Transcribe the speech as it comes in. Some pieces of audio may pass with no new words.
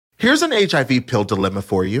Here's an HIV pill dilemma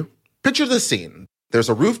for you. Picture the scene. There's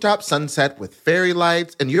a rooftop sunset with fairy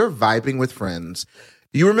lights, and you're vibing with friends.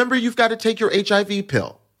 You remember you've got to take your HIV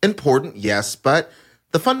pill. Important, yes, but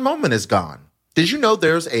the fun moment is gone. Did you know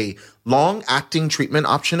there's a long-acting treatment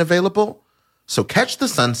option available? So catch the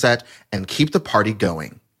sunset and keep the party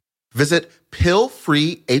going. Visit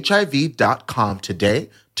pillfreehiv.com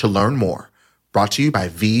today to learn more. Brought to you by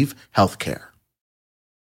ViiV Healthcare.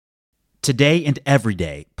 Today and every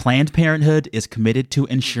day, Planned Parenthood is committed to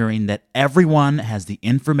ensuring that everyone has the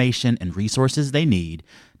information and resources they need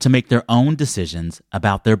to make their own decisions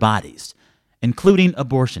about their bodies, including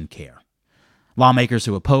abortion care. Lawmakers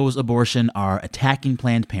who oppose abortion are attacking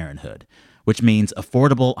Planned Parenthood, which means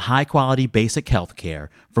affordable, high-quality basic health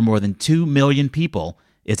care for more than 2 million people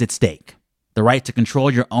is at stake. The right to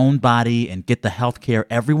control your own body and get the health care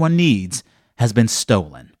everyone needs has been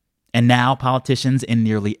stolen. And now politicians in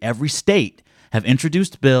nearly every state have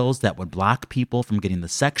introduced bills that would block people from getting the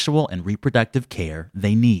sexual and reproductive care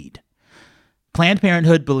they need. Planned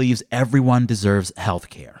Parenthood believes everyone deserves health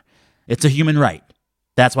care. It's a human right.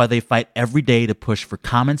 That's why they fight every day to push for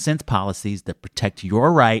common sense policies that protect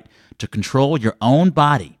your right to control your own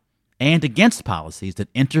body and against policies that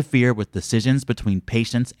interfere with decisions between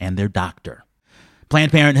patients and their doctor.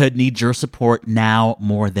 Planned Parenthood needs your support now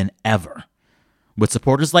more than ever. With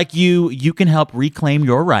supporters like you, you can help reclaim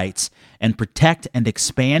your rights and protect and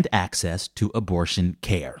expand access to abortion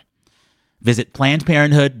care. Visit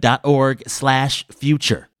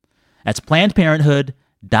PlannedParenthood.org/future. That's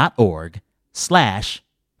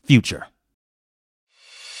PlannedParenthood.org/future.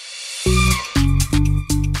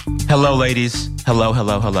 Hello, ladies. Hello,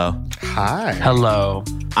 hello, hello. Hi. Hello.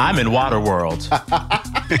 I'm in Waterworld.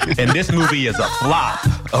 And this movie is a flop,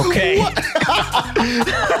 okay?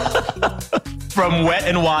 From Wet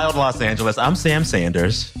and Wild Los Angeles, I'm Sam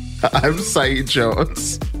Sanders. I'm Saeed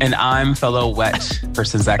Jones. And I'm fellow wet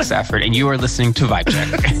person Zach Stafford, and you are listening to Vibe Check.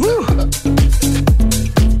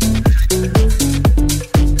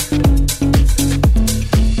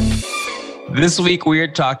 This week,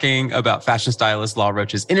 we're talking about fashion stylist Law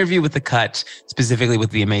Roach's interview with The Cut, specifically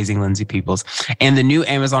with the amazing Lindsay Peoples, and the new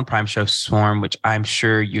Amazon Prime show Swarm, which I'm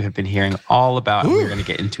sure you have been hearing all about. And we're going to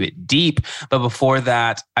get into it deep. But before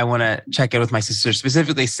that, I want to check in with my sister,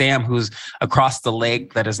 specifically Sam, who's across the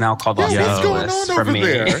lake that is now called Los Angeles from me.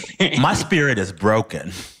 There? My spirit is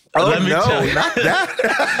broken. Oh, Let me no, tell you. not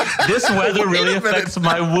that. This weather really affects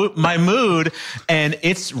my mood, and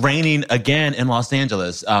it's raining again in Los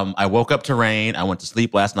Angeles. I woke up to rain. I went to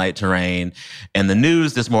sleep last night to rain, and the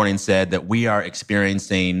news this morning said that we are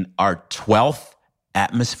experiencing our 12th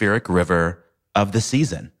atmospheric river of the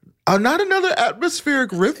season. Oh, not another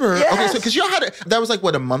atmospheric river. Yes. Okay, so because y'all had it, that was like,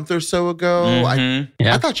 what, a month or so ago? Mm-hmm.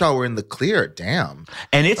 I thought y'all were in the clear. Damn.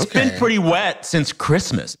 And it's been pretty wet since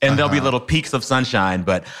Christmas. And there'll be little peaks of sunshine,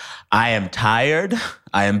 but I am tired.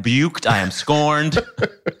 I am buked. I am scorned.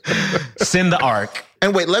 Send the ark.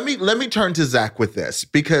 And wait, let me turn to Zach with this,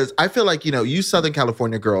 because I feel like, you Southern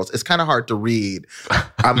California girls, it's kind of hard to read.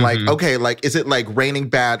 I'm like, okay, like, is it like raining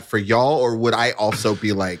bad for y'all, or would I also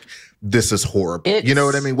be like, this is horrible? You know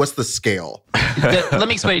what I mean? What's the scale? Let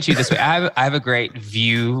me explain it to you this way. I have a great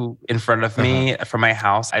view in front of me from my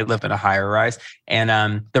house. I live in a higher rise,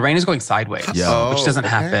 and the rain is going sideways, which doesn't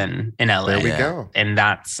happen in LA. There we go. And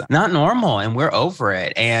that's not normal, and we're over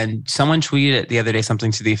it. And someone tweeted the other day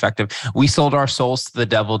something to the effect of, we sold our souls to the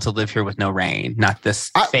devil to live here with no rain, not this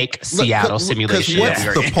fake Seattle simulation. What's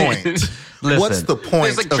the point? What's the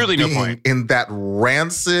point There's of truly being no point in that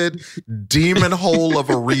rancid demon hole of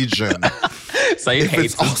a region? So if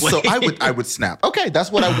it's also, I would snap. Okay,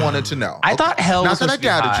 that's what I wanted to know. I thought hell was not that I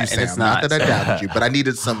doubted you, and it's Sam. not. Not that I doubted you, but I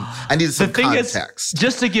needed some context.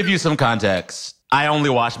 Just to give you some context, I only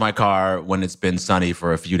wash my car when it's been sunny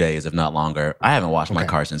for a few days, if not longer. I haven't washed my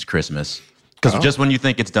car since Christmas. Because just when you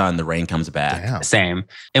think it's done, the rain comes back. Damn. Same.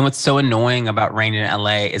 And what's so annoying about rain in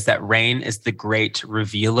LA is that rain is the great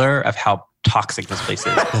revealer of how toxic this place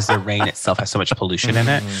is, because the rain itself has so much pollution in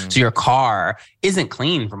it. So your car isn't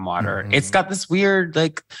clean from water. It's got this weird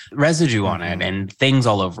like residue on it and things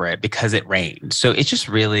all over it because it rained. So it's just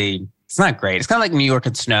really, it's not great. It's kind of like New York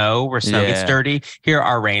and snow, where snow gets dirty. Here,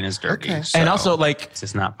 our rain is dirty. Okay. So And also, like, it's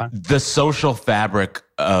just not fun. The social fabric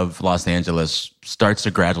of Los Angeles starts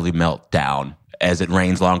to gradually melt down as it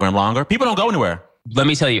rains longer and longer. People don't go anywhere. Let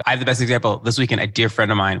me tell you, I have the best example. This weekend, a dear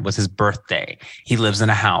friend of mine, was his birthday. He lives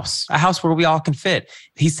in a house where we all can fit.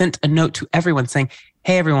 He sent a note to everyone saying,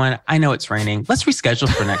 hey, everyone, I know it's raining. Let's reschedule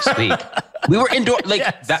for next week. We were indoor,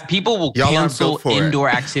 that people will cancel indoor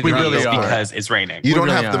activities because it's raining. You don't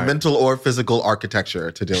have the mental or physical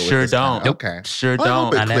architecture to deal with this. Don't. Okay. Sure I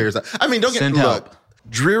hope don't. it clears up. I mean, don't get, look,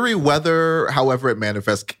 dreary weather, however it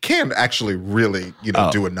manifests, can actually really,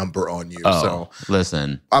 do a number on you. So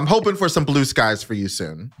listen. I'm hoping for some blue skies for you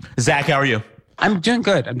soon. Zach, how are you? I'm doing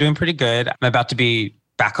good. I'm doing pretty good. I'm about to be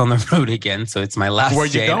back on the road again. So it's my last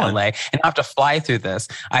day in LA. And I have to fly through this.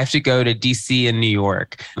 I have to go to DC and New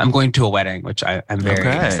York. I'm going to a wedding, which I'm very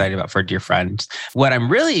excited about for a dear friend. What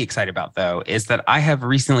I'm really excited about, though, is that I have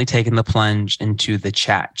recently taken the plunge into the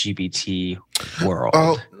ChatGPT world.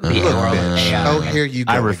 Oh, here you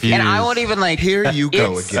go. I refuse. And I won't even Here you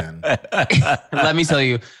go again. Let me tell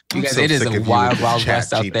you, guys, it is a wild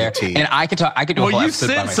west out there. And I could do a whole you episode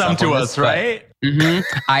by sent myself some to on us, this, right?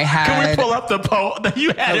 I had. Can we pull up the poem?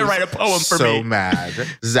 You had to write a poem for me. So mad.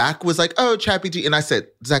 Zach was like, "Oh, ChatGPT," and I said,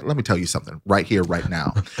 "Zach, let me tell you something right here, right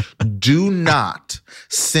now. Do not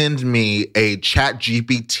send me a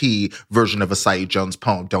ChatGPT version of a Saeed Jones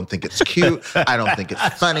poem. Don't think it's cute. I don't think it's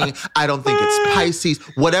funny. I don't think it's Pisces.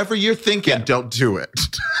 Whatever you're thinking, don't do it."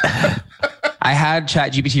 I had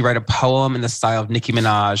ChatGPT write a poem in the style of Nicki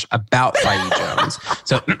Minaj about Saeed Jones.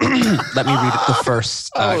 So let me read the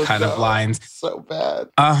first kind of lines. So bad.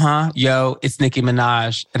 Yo, it's Nicki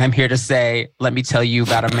Minaj. And I'm here to say, let me tell you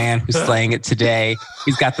about a man who's slaying it today.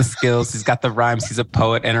 He's got the skills. He's got the rhymes. He's a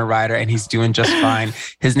poet and a writer, and he's doing just fine.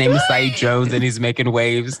 His name is Saeed Jones, and he's making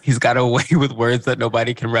waves. He's got a way with words that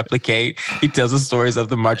nobody can replicate. He tells the stories of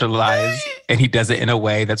the marginalized, and he does it in a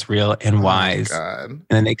way that's real and wise. And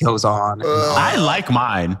then it goes on. I like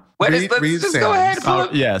mine. Let's just go ahead.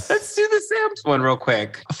 Yes. Let's do the Sam's one real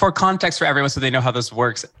quick. For context for everyone so they know how this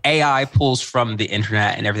works, AI pulls from the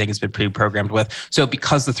internet and everything has been pre-programmed with. So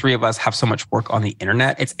because the three of us have so much work on the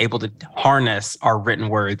internet, it's able to harness our written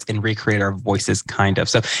words and recreate our voices, kind of.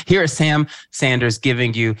 So here is Sam Sanders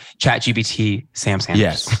giving you ChatGPT Sam Sanders.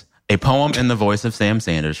 Yes. A poem in the voice of Sam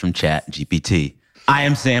Sanders from ChatGPT. I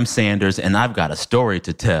am Sam Sanders, and I've got a story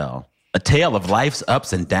to tell. A tale of life's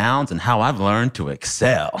ups and downs and how I've learned to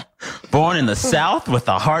excel. Born in the South with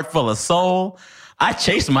a heart full of soul, I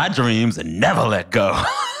chase my dreams and never let go.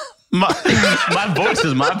 My voice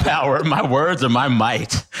is my power. My words are my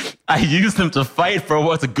might. I use them to fight for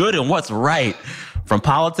what's good and what's right. From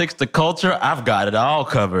politics to culture, I've got it all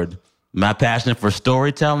covered. My passion for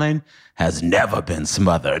storytelling has never been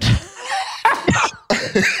smothered.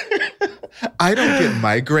 I don't get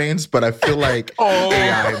migraines, but I feel like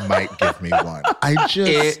AI might give me one.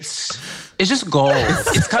 It's just gold.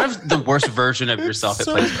 It's kind of the worst version of yourself.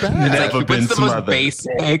 So it's like, bad. Never been it's the smothered. most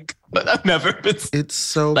basic, but I've never been. It's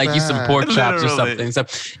so like bad. you some pork chops Literally. or something. So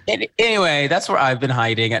anyway, that's where I've been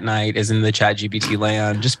hiding at night, is in the ChatGPT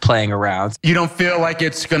land, just playing around. You don't feel like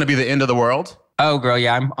it's going to be the end of the world? Oh, girl,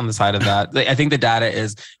 yeah, I'm on the side of that. I think the data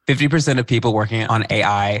is 50% of people working on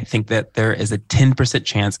AI think that there is a 10%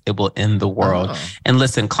 chance it will end the world. And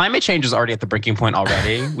listen, climate change is already at the breaking point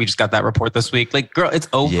already. We just got that report this week. Like, girl, it's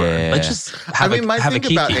over. Yeah. Let's just have my have thing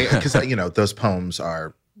a about kiki. because those poems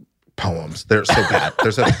are poems. They're so bad.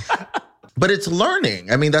 But it's learning.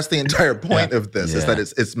 I mean, that's the entire point of this, is that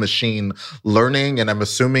it's machine learning. And I'm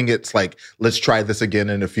assuming it's like, let's try this again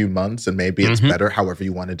in a few months and maybe it's better, however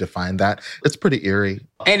you want to define that. It's pretty eerie.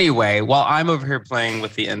 Anyway, while I'm over here playing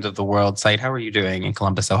with the end of the world site, how are you doing in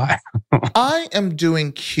Columbus, Ohio? I am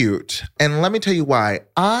doing cute. And let me tell you why.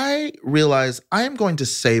 I realize I am going to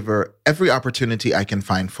savor every opportunity I can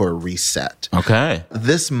find for a reset. Okay.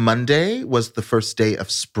 This Monday was the first day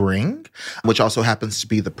of spring, which also happens to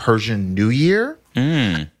be the Persian New Year.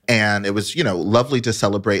 And it was, lovely to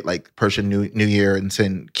celebrate like Persian New Year and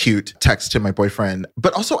send cute texts to my boyfriend.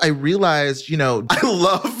 But also I realized, I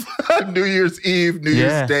love New Year's Eve, New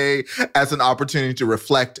Year's Day as an opportunity to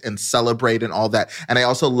reflect and celebrate and all that. And I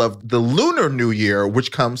also love the Lunar New Year,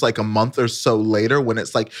 which comes like a month or so later when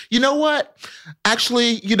it's like, you know what?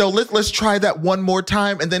 Actually, let's try that one more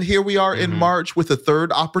time. And then here we are in March with a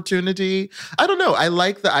third opportunity. I don't know. I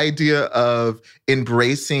like the idea of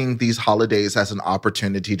embracing these holidays as an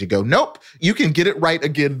opportunity to go, nope, you can get it right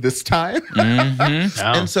again this time.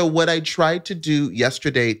 And so what I tried to do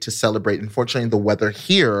yesterday to celebrate, unfortunately, the weather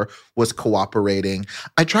here was cooperating.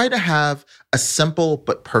 I tried to have a simple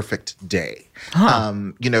but perfect day,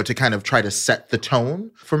 to kind of try to set the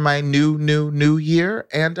tone for my new year.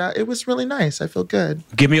 And it was really nice. I feel good.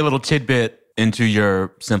 Give me a little tidbit into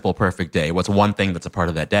your simple, perfect day. What's one thing that's a part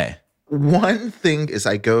of that day? one thing is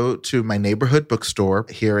I go to my neighborhood bookstore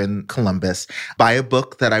here in Columbus, buy a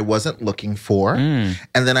book that I wasn't looking for. And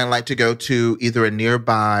then I like to go to either a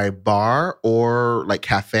nearby bar or like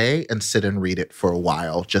cafe and sit and read it for a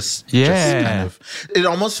while. Just kind of, it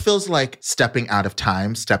almost feels like stepping out of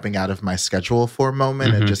time, stepping out of my schedule for a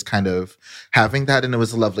moment and just kind of having that. And it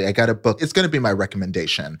was lovely. I got a book. It's going to be my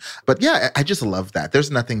recommendation. But yeah, I just love that.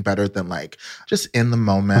 There's nothing better than like just in the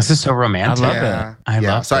moment. This is so romantic. I love it. I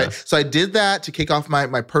love this. So I did that to kick off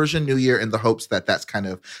my Persian New Year in the hopes that that's kind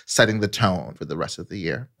of setting the tone for the rest of the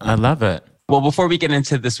year. I love it. Well, before we get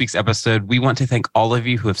into this week's episode, we want to thank all of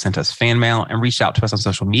you who have sent us fan mail and reached out to us on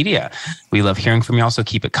social media. We love hearing from y'all, so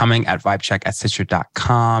keep it coming at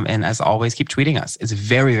vibecheck@stitcher.com. And as always, keep tweeting us. It's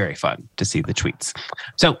very, very fun to see the tweets.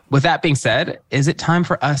 So with that being said, is it time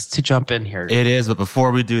for us to jump in here? It is, but before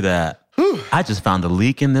we do that, I just found a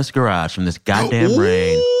leak in this garage from this goddamn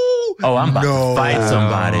rain. Oh, I'm about to fight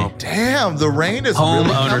somebody. Damn, the rain is Home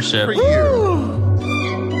really coming ownership. for you.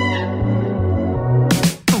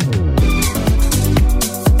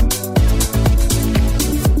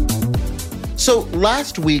 So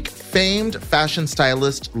last week, famed fashion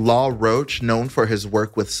stylist Law Roach, known for his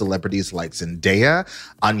work with celebrities like Zendaya,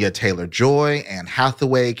 Anya Taylor-Joy, Anne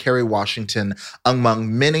Hathaway, Kerry Washington,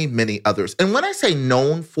 among many, many others. And when I say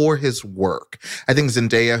known for his work, I think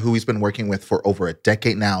Zendaya, who he's been working with for over a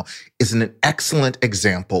decade now, is an excellent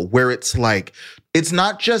example where it's like, it's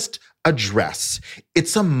not just a dress.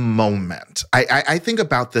 It's a moment. I think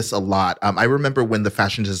about this a lot. I remember when the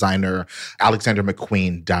fashion designer Alexander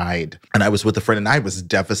McQueen died, and I was with a friend and I was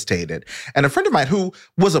devastated. And a friend of mine who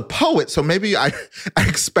was a poet, so maybe I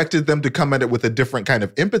expected them to come at it with a different kind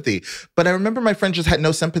of empathy. But I remember my friend just had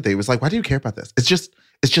no sympathy. He was like, why do you care about this? It's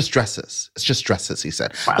just dresses. It's just dresses, he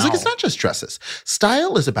said. Wow. I was like, it's not just dresses.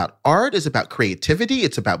 Style is about art, is about creativity,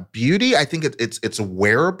 it's about beauty. I think it's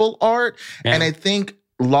wearable art. Yeah. And I think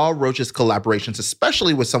Law Roach's collaborations,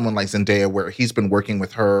 especially with someone like Zendaya, where he's been working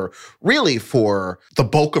with her really for the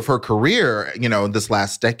bulk of her career, this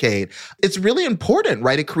last decade, it's really important,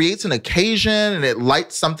 right? It creates an occasion and it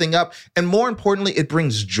lights something up. And more importantly, it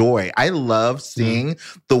brings joy. I love seeing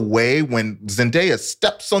the way when Zendaya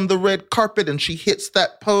steps on the red carpet and she hits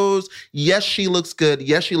that pose. Yes, she looks good.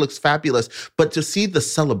 Yes, she looks fabulous. But to see the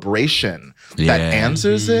celebration that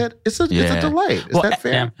answers it, it's a delight. Is that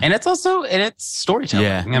fair? Yeah. And it's also, it's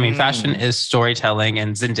storytelling. Yeah. I mean, fashion is storytelling,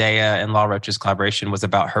 and Zendaya and Law Roach's collaboration was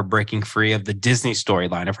about her breaking free of the Disney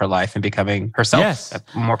storyline of her life and becoming herself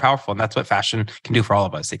more powerful. And that's what fashion can do for all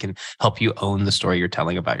of us. It can help you own the story you're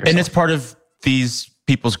telling about yourself. And it's part of these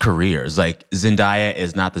people's careers. Like Zendaya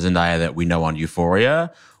is not the Zendaya that we know on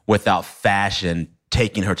Euphoria without fashion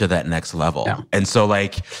taking her to that next level. Yeah. And so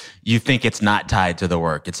like you think it's not tied to the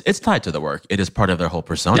work. It's tied to the work. It is part of their whole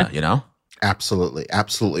persona, you know? Absolutely.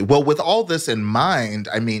 Absolutely. Well, with all this in mind,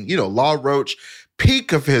 I mean, Law Roach,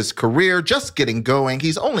 peak of his career, just getting going.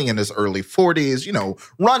 He's only in his early 40s,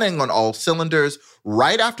 running on all cylinders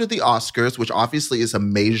right after the Oscars, which obviously is a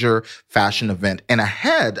major fashion event, and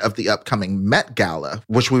ahead of the upcoming Met Gala,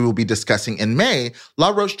 which we will be discussing in May. Law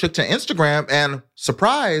Roach took to Instagram and,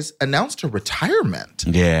 surprise, announced her retirement.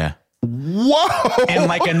 Yeah. Whoa.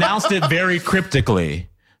 And announced it very cryptically.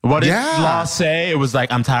 What did Law say? It was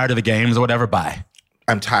like, I'm tired of the games or whatever, bye.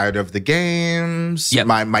 I'm tired of the games. Yep.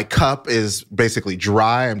 My cup is basically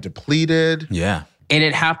dry. I'm depleted. Yeah. And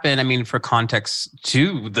it happened, I mean, for context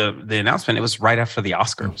to the announcement, it was right after the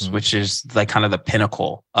Oscars, which is like kind of the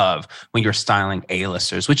pinnacle of when you're styling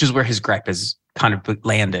A-listers, which is where his gripe is kind of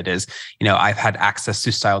landed is, I've had access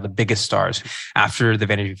to style the biggest stars. After the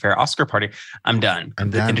Vanity Fair Oscar party, I'm done.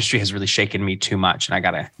 The industry has really shaken me too much and I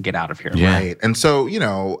got to get out of here. Yeah. Right. And so,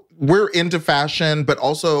 we're into fashion, but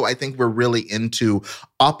also I think we're really into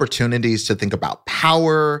opportunities to think about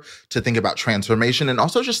power, to think about transformation, and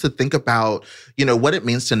also just to think about, what it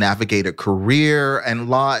means to navigate a career.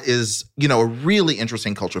 And Law is, a really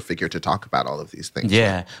interesting cultural figure to talk about all of these things.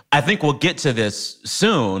 Yeah. I think we'll get to this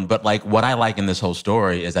soon, but what I like in this whole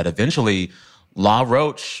story is that eventually Law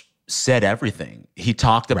Roach said everything. He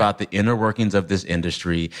talked about the inner workings of this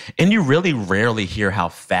industry, and you really rarely hear how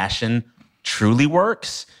fashion truly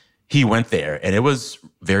works. He went there, and it was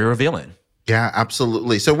very revealing. Yeah,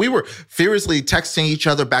 absolutely. So we were furiously texting each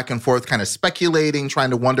other back and forth, kind of speculating, trying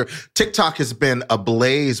to wonder. TikTok has been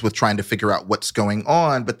ablaze with trying to figure out what's going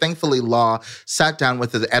on. But thankfully, Law sat down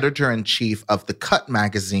with the editor-in-chief of The Cut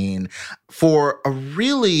magazine for a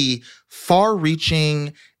really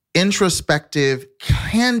far-reaching, introspective,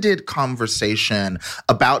 candid conversation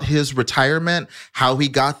about his retirement, how he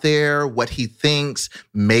got there, what he thinks,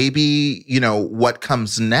 maybe, what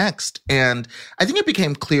comes next. And I think it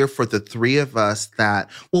became clear for the three of us that,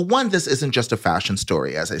 well, one, this isn't just a fashion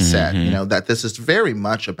story, as I said, that this is very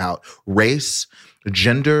much about race,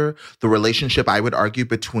 gender, the relationship, I would argue,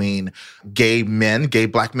 between gay men, gay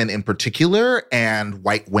Black men in particular, and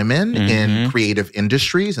white women in creative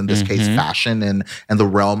industries, in this case, fashion and the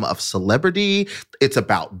realm of celebrity. It's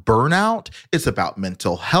about burnout. It's about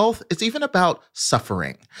mental health. It's even about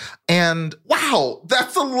suffering. And wow,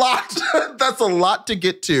 that's a lot. That's a lot to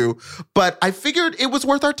get to. But I figured it was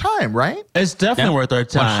worth our time, right? It's definitely worth our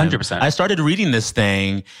time. 100%. I started reading this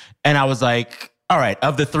thing and I was like, all right,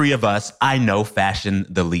 of the three of us, I know fashion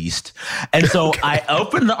the least. And so I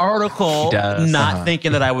opened the article not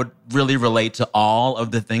thinking that I would really relate to all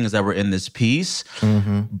of the things that were in this piece,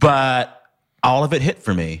 but all of it hit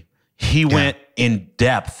for me. He went in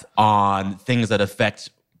depth on things that affect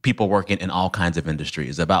people working in all kinds of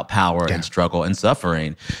industries, about power and struggle and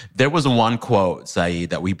suffering. There was one quote, Saeed,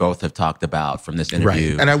 that we both have talked about from this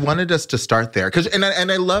interview. Right. And I wanted us to start there.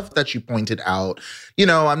 And I love that you pointed out,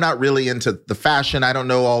 I'm not really into the fashion. I don't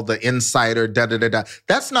know all the insider, da-da-da-da.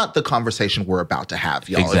 That's not the conversation we're about to have,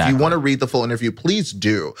 y'all. Exactly. If you want to read the full interview, please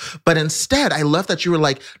do. But instead, I love that you were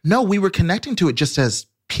like, no, we were connecting to it just as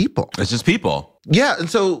people. It's just people. Yeah. And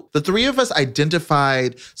so the three of us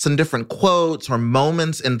identified some different quotes or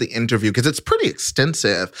moments in the interview, because it's pretty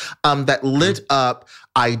extensive, that lit up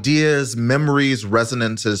ideas, memories,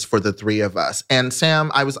 resonances for the three of us. And Sam,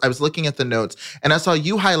 I was looking at the notes and I saw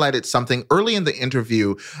you highlighted something early in the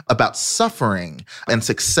interview about suffering and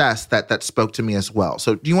success that spoke to me as well.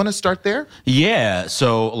 So do you want to start there? Yeah.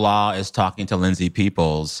 So Law is talking to Lindsay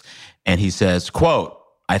Peoples and he says, quote,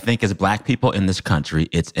 I think as Black people in this country,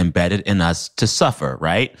 it's embedded in us to suffer,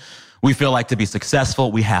 right? We feel like to be successful,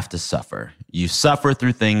 we have to suffer. You suffer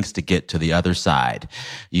through things to get to the other side.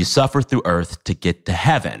 You suffer through earth to get to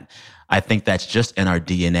heaven. I think that's just in our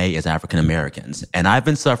DNA as African Americans. And I've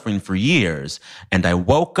been suffering for years, and I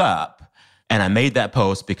woke up and I made that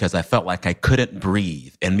post because I felt like I couldn't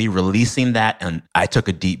breathe. And me releasing that, and I took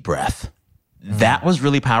a deep breath. That was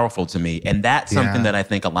really powerful to me. And that's something that I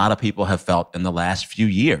think a lot of people have felt in the last few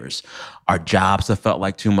years. Our jobs have felt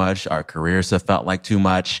like too much. Our careers have felt like too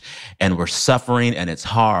much. And we're suffering and it's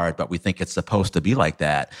hard, but we think it's supposed to be like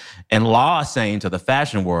that. And Law is saying to the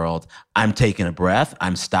fashion world, I'm taking a breath.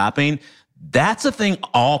 I'm stopping. That's a thing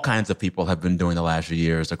all kinds of people have been doing the last few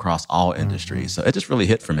years across all industries. So it just really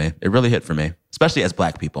hit for me. It really hit for me, especially as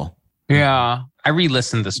Black people. Yeah. I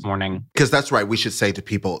re-listened this morning. Because that's right. We should say to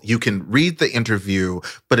people, you can read the interview,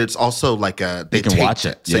 but it's also like they can watch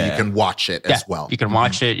it. So you can watch it as well. You can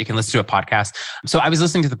watch it. You can listen to a podcast. So I was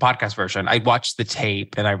listening to the podcast version. I watched the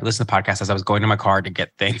tape and I listened to the podcast as I was going to my car to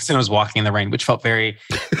get things. And I was walking in the rain, which felt very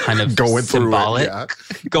kind of going symbolic.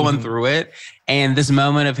 Through it, going through it. And this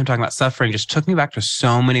moment of him talking about suffering just took me back to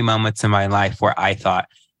so many moments in my life where I thought,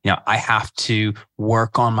 I have to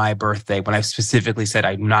work on my birthday, when I specifically said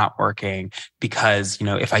I'm not working because,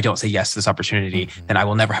 if I don't say yes to this opportunity, then I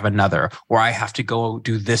will never have another. Or I have to go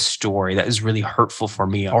do this story that is really hurtful for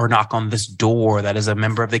me, or knock on this door that is a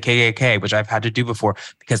member of the KKK, which I've had to do before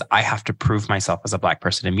because I have to prove myself as a Black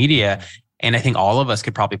person in media. And I think all of us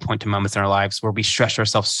could probably point to moments in our lives where we stretch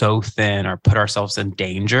ourselves so thin or put ourselves in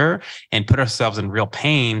danger and put ourselves in real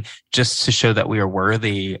pain just to show that we are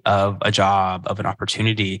worthy of a job, of an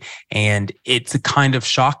opportunity. And it's a kind of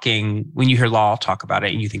shocking when you hear Law talk about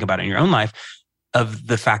it and you think about it in your own life, of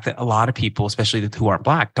the fact that a lot of people, especially who aren't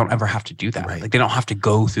Black, don't ever have to do that. Right. Like they don't have to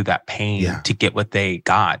go through that pain to get what they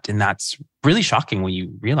got. And that's really shocking when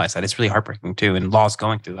you realize that. It's really heartbreaking too. And Law's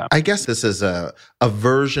going through that. I guess this is a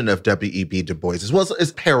version of W.E.B. Du Bois as well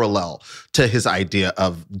as parallel to his idea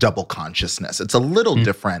of double consciousness. It's a little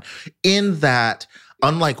different in that,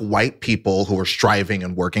 unlike white people who are striving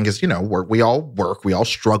and working, because, we all work, we all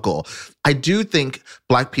struggle. I do think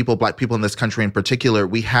Black people in this country in particular,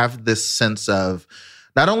 we have this sense of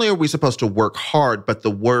not only are we supposed to work hard, but the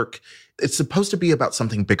work, it's supposed to be about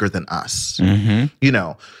something bigger than us,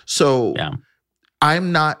 So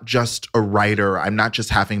I'm not just a writer. I'm not just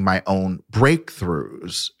having my own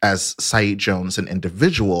breakthroughs as Saeed Jones, an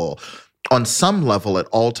individual, on some level at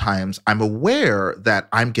all times, I'm aware that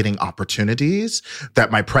I'm getting opportunities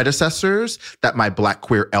that my predecessors, that my Black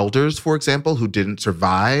queer elders, for example, who didn't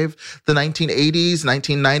survive the 1980s,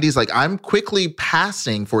 1990s, like I'm quickly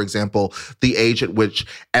passing, for example, the age at which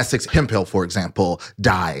Essex Hemphill, for example,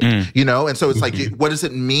 died, you know? And so it's like, what does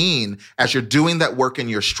it mean as you're doing that work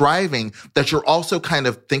and you're striving that you're also kind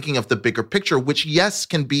of thinking of the bigger picture, which yes,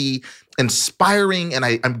 can be inspiring. And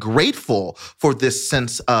I'm grateful for this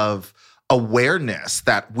sense of awareness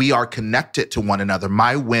that we are connected to one another.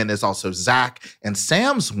 My win is also Zach and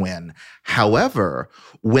Sam's win. However,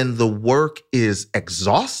 when the work is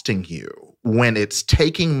exhausting you, when it's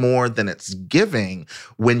taking more than it's giving,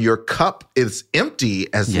 when your cup is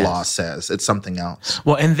empty, as Law says, it's something else.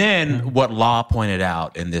 Well, and then what Law pointed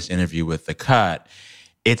out in this interview with The Cut,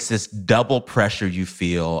 it's this double pressure you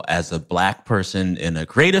feel as a Black person in a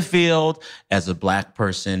creative field, as a Black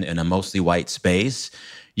person in a mostly white space.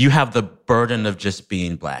 You have the burden of just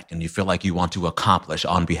being Black, and you feel like you want to accomplish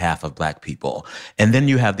on behalf of Black people. And then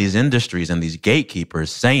you have these industries and these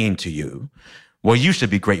gatekeepers saying to you, well, you should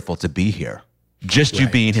be grateful to be here. Just you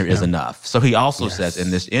being here is enough. So he also says in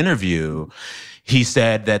this interview, he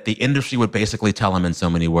said that the industry would basically tell him in so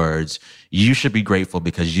many words, you should be grateful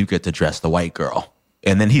because you get to dress the white girl.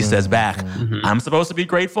 And then he says back, I'm supposed to be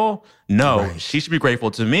grateful? No, she should be grateful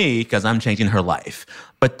to me because I'm changing her life.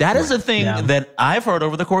 But that is a thing that I've heard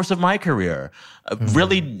over the course of my career.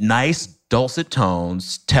 Really nice, dulcet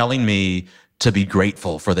tones telling me to be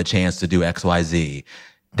grateful for the chance to do X, Y, Z.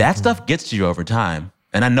 That stuff gets to you over time.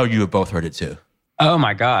 And I know you have both heard it too. Oh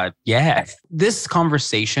my God. Yeah. This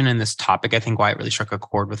conversation and this topic, I think why it really struck a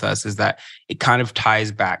chord with us is that it kind of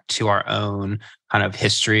ties back to our own kind of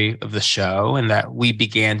history of the show, and that we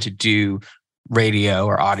began to do radio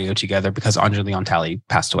or audio together because Andre Leon Talley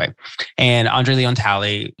passed away. And Andre Leon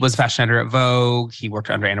Talley was a fashion editor at Vogue. He worked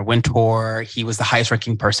under Anna Wintour. He was the highest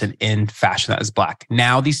ranking person in fashion that was Black.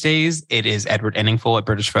 Now these days, it is Edward Enningful at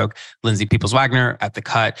British Vogue, Lindsay Peoples-Wagner at The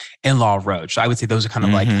Cut, and Law Roach. So I would say those are kind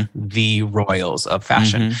of like the royals of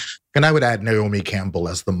fashion. And I would add Naomi Campbell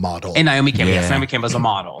as the model. And Naomi Campbell, yes, Naomi Campbell as a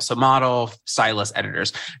model. So model, stylist,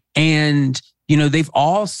 editors. And you know, they've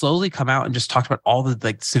all slowly come out and just talked about all the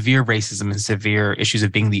like severe racism and severe issues of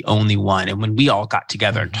being the only one. And when we all got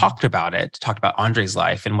together and talked about it, talked about Andre's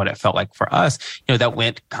life and what it felt like for us, you know, that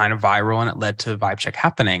went kind of viral and it led to Vibe Check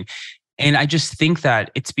happening. And I just think that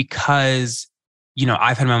it's because, you know,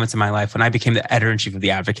 I've had moments in my life when I became the editor-in-chief of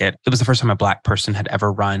The Advocate. It was the first time a Black person had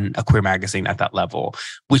ever run a queer magazine at that level,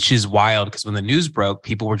 which is wild because when the news broke,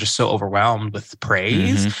 people were just so overwhelmed with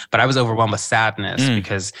praise. But I was overwhelmed with sadness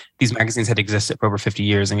because these magazines had existed for over 50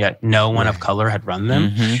 years and yet no one of color had run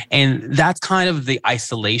them. And that's kind of the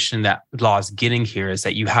isolation that Law is getting here, is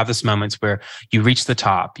that you have this moments where you reach the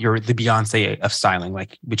top, you're the Beyonce of styling,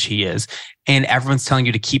 like which he is. And everyone's telling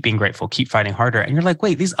you to keep being grateful, keep fighting harder. And you're like,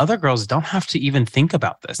 wait, these other girls don't have to even think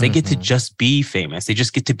about this. They get to just be famous. They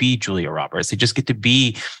just get to be Julia Roberts. They just get to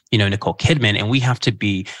be, you know, Nicole Kidman. And we have to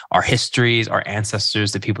be our histories, our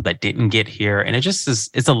ancestors, the people that didn't get here. And it just is,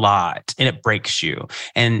 it's a lot and it breaks you.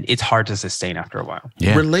 And it's hard to sustain after a while.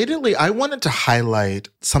 Yeah. Relatedly, I wanted to highlight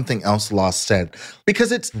something else Law said,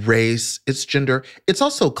 because it's race, it's gender, it's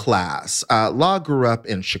also class. Law grew up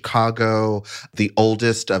in Chicago, the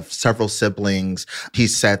oldest of several siblings. He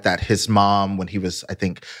said that his mom, when he was, I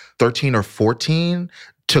think, 13 or 14,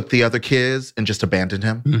 took the other kids and just abandoned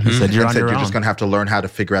him. He said, you're just going to have to learn how to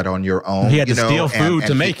figure it out on your own. He had to steal food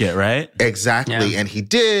to make it, right? Exactly. Yeah. And he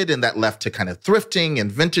did. And that left to kind of thrifting and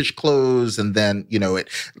vintage clothes. And then, you know, it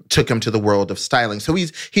took him to the world of styling. So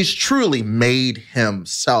he's truly made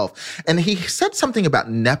himself. And he said something about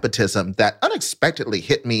nepotism that unexpectedly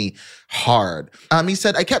hit me hard. He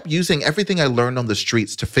said, I kept using everything I learned on the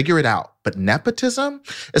streets to figure it out. But nepotism,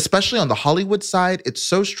 especially on the Hollywood side, it's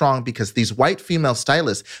so strong because these white female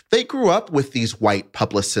stylists, they grew up with these white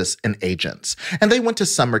publicists and agents, and they went to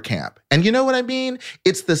summer camp. And you know what I mean?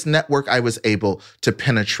 It's this network I was able to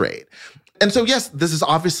penetrate. And so, yes, this is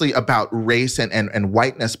obviously about race and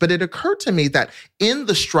whiteness, but it occurred to me that in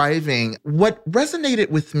the striving, what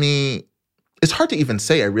resonated with me, it's hard to even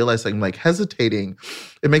say. I realize I'm like hesitating.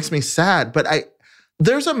 It makes me sad, but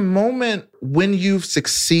there's a moment when you've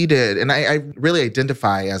succeeded, and I really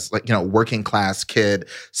identify as like, you know, working class kid,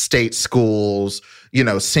 state schools, you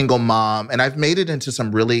know, single mom, and I've made it into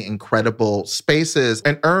some really incredible spaces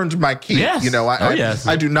and earned my keep. Yes. You know,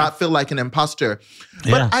 I do not feel like an imposter.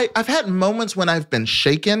 Yeah. But I've had moments when I've been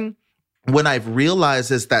shaken when I've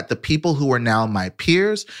realized is that the people who are now my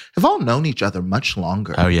peers have all known each other much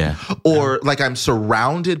longer. Oh, yeah. Or like I'm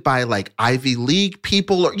surrounded by like Ivy League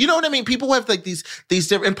people, or you know what I mean? People who have like these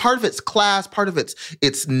different, and part of it's class, part of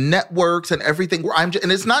it's networks and everything where I'm just,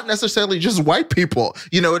 and it's not necessarily just white people,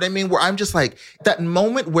 you know what I mean? Where I'm just like that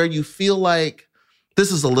moment where you feel like, this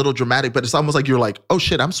is a little dramatic, but it's almost like you're like, oh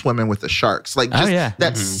shit, I'm swimming with the sharks. Like just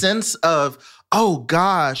that sense of, oh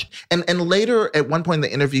gosh. And later at one point in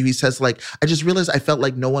the interview, he says like, I just realized I felt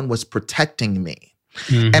like no one was protecting me.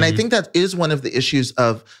 And I think that is one of the issues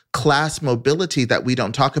of class mobility that we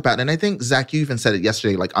don't talk about. And I think, Zach, you even said it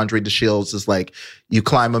yesterday, like Andre DeShields is like, you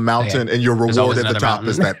climb a mountain and your reward at the top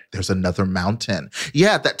is that there's another mountain.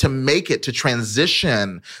 Yeah, that to make it, to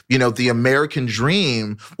transition, you know, the American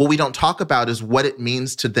dream, what we don't talk about is what it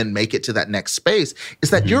means to then make it to that next space, is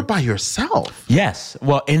that you're by yourself. Yes.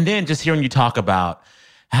 Well, and then just hearing you talk about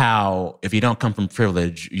how if you don't come from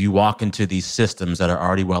privilege, you walk into these systems that are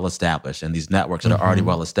already well established and these networks that are already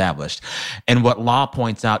well established. And what Law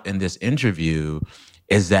points out in this interview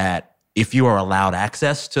is that if you are allowed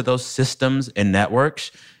access to those systems and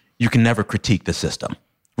networks, you can never critique the system,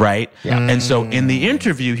 right? Yeah. And so in the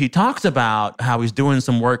interview, he talks about how he's doing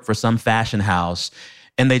some work for some fashion house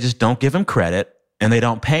and they just don't give him credit and they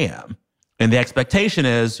don't pay him. And the expectation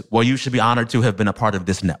is, well, you should be honored to have been a part of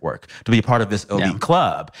this network, to be a part of this elite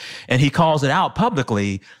club. And he calls it out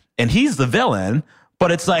publicly, and he's the villain.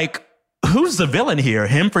 But it's like, who's the villain here?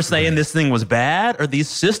 Him for saying this thing was bad, or these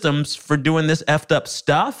systems for doing this effed up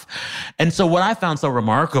stuff? And so what I found so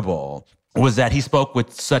remarkable was that he spoke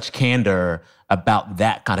with such candor about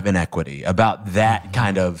that kind of inequity, about that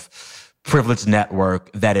kind of privileged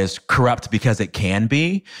network that is corrupt because it can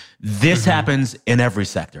be. This happens in every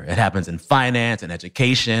sector. It happens in finance, in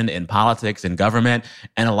education, in politics, in government.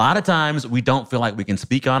 And a lot of times we don't feel like we can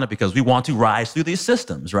speak on it because we want to rise through these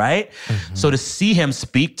systems, right? So to see him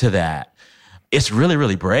speak to that, it's really,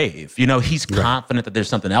 really brave. You know, he's confident that there's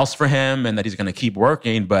something else for him and that he's going to keep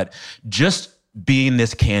working, but just being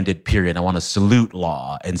this candid period, I want to salute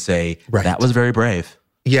Law and say that was very brave.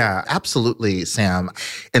 Yeah, absolutely, Sam.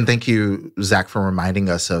 And thank you, Zach, for reminding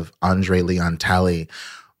us of Andre Leon Talley.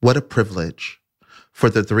 What a privilege for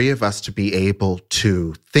the three of us to be able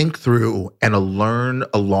to think through and learn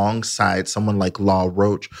alongside someone like Law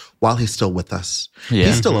Roach while he's still with us. Yeah.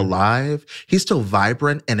 He's still alive. He's still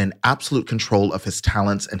vibrant and in absolute control of his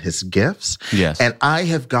talents and his gifts. Yes. And I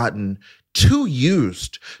have gotten too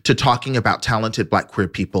used to talking about talented Black queer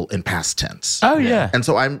people in past tense. Oh, yeah. And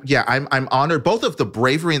so I'm honored both of the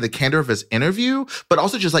bravery and the candor of his interview, but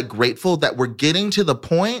also just like grateful that we're getting to the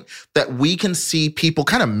point that we can see people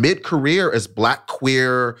kind of mid-career as Black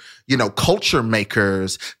queer, you know, culture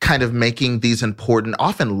makers kind of making these important,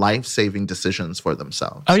 often life-saving decisions for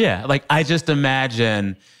themselves. Oh, yeah. Like, I just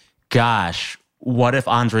imagine, gosh, what if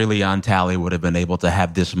Andre Leon Talley would have been able to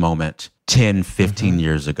have this moment 10, 15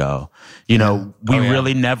 years ago? You know, we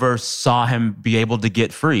really never saw him be able to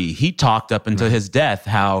get free. He talked up until his death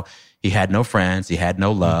how he had no friends, he had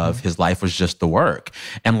no love, his life was just the work.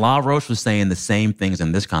 And Law Roach was saying the same things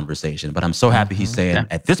in this conversation, but I'm so happy he's saying,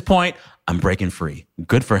 at this point, I'm breaking free.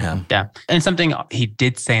 Good for him. Yeah. And something he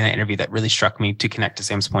did say in that interview that really struck me to connect to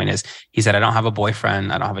Sam's point is he said, I don't have a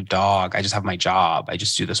boyfriend. I don't have a dog. I just have my job. I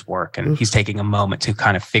just do this work. And he's taking a moment to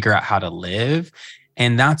kind of figure out how to live.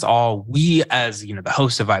 And that's all we, as you know, the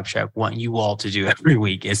host of Vibe Check, want you all to do every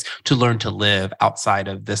week, is to learn to live outside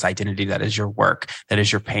of this identity that is your work, that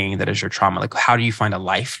is your pain, that is your trauma. Like, how do you find a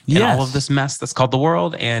life in all of this mess that's called the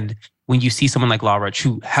world? And when you see someone like Law Roach,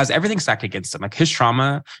 who has everything stacked against him, like his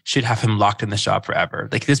trauma should have him locked in this job forever.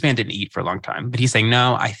 Like, this man didn't eat for a long time, but he's saying,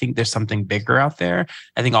 no, I think there's something bigger out there.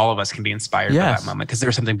 I think all of us can be inspired by that moment because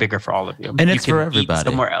there's something bigger for all of you. And you it's for everybody. Eat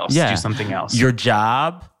somewhere else, do something else. Your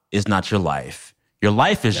job is not your life. Your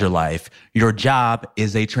life is your life. Your job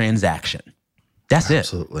is a transaction. That's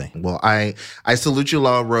Absolutely. Well, I salute you,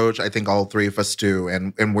 Law Roach. I think all three of us do.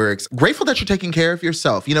 And we're grateful that you're taking care of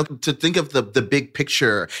yourself. You know, to think of the big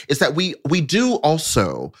picture is that we do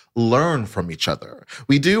also learn from each other.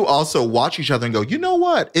 We do also watch each other and go, you know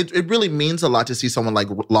what? It really means a lot to see someone like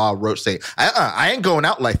Law Roach say, I ain't going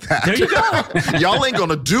out like that. There you go. Y'all ain't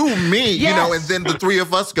gonna do me, you know, and then the three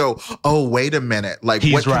of us go, oh, wait a minute. Like,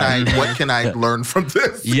 what can I learn from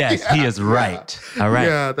this? Yes, he is right. All right.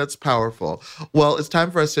 Yeah, that's powerful. Well, it's time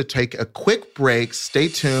for us to take a quick break. Stay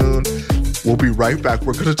tuned. We'll be right back.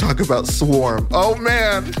 We're going to talk about Swarm. Oh,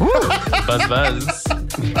 man. Buzz, buzz.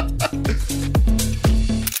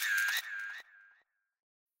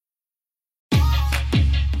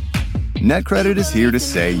 NetCredit is here to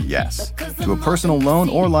say yes to a personal loan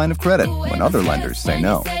or line of credit when other lenders say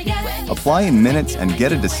no. Apply in minutes and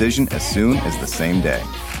get a decision as soon as the same day.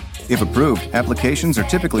 If approved, applications are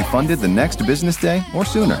typically funded the next business day or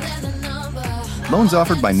sooner. Loans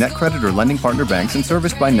offered by NetCredit or lending partner banks and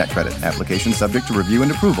serviced by NetCredit. Application subject to review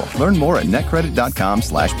and approval. Learn more at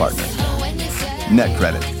netcredit.com/partner.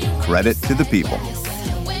 NetCredit. Credit to the people.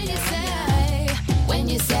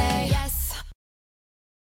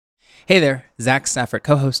 Hey there, Zach Stafford,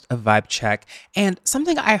 co-host of Vibe Check. And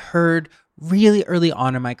something I heard really early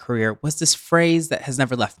on in my career was this phrase that has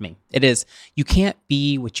never left me. It is, you can't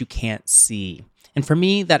be what you can't see. And for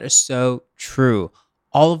me, that is so true.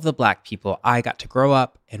 All of the Black people I got to grow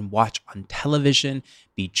up and watch on television,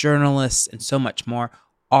 be journalists, and so much more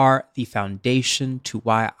are the foundation to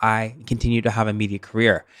why I continue to have a media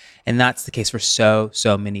career. And that's the case for so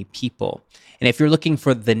many people. And if you're looking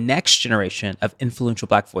for the next generation of influential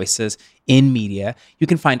Black voices in media, you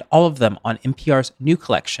can find all of them on NPR's new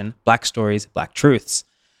collection, Black Stories, Black Truths.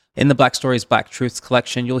 In the Black Stories, Black Truths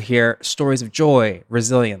collection, you'll hear stories of joy,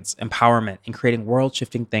 resilience, empowerment, and creating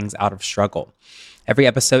world-shifting things out of struggle. Every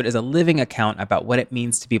episode is a living account about what it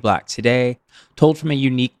means to be Black today, told from a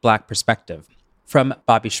unique Black perspective. From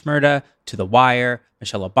Bobby Shmurda to The Wire,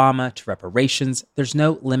 Michelle Obama to reparations, there's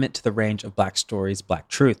no limit to the range of Black stories, Black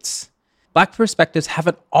truths. Black perspectives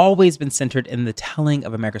haven't always been centered in the telling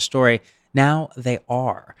of America's story. Now they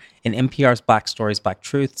are. In NPR's Black Stories, Black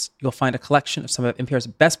Truths, you'll find a collection of some of NPR's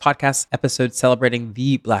best podcast episodes celebrating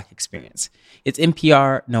the Black experience. It's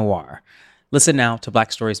NPR Noir. Listen now to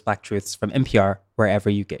Black Stories, Black Truths from NPR, wherever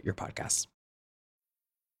you get your podcasts.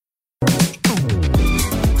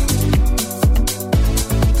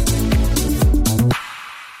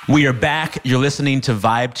 We are back. You're listening to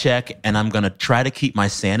Vibe Check, and I'm going to try to keep my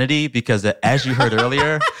sanity because, as you heard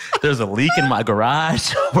earlier, there's a leak in my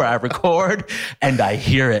garage where I record, and I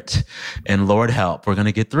hear it. And Lord help, we're going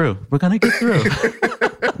to get through. We're going to get through.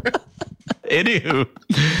 Anywho,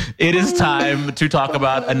 it is time to talk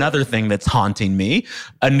about another thing that's haunting me,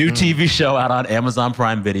 a new TV show out on Amazon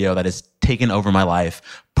Prime Video that has taken over my life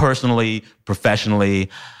personally, professionally.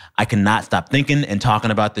 I cannot stop thinking and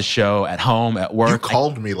talking about this show at home, at work. You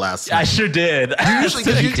called me last night. I sure did. You usually,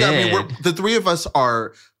 the three of us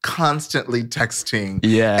are constantly texting.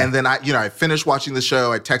 Yeah. And then I finished watching the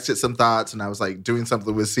show. I texted some thoughts and I was like doing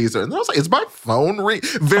something with Caesar. And then I was like, is my phone ringing?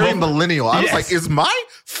 Very millennial. I was like, is my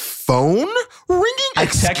phone ringing? I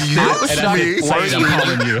texted and I'm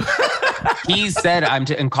calling you. He said, I'm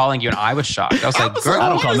calling you, and I was shocked. I was like, girl, I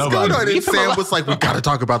don't call nobody. And Sam was like, we got to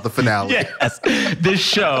talk about the finale. Yes. This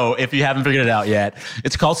show, if you haven't figured it out yet,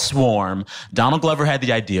 it's called Swarm. Donald Glover had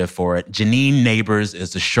the idea for it. Janine Neighbors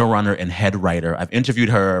is the showrunner and head writer. I've interviewed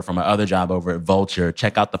her from my other job over at Vulture.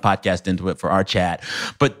 Check out the podcast Into It for our chat.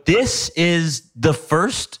 But this is the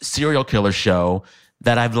first serial killer show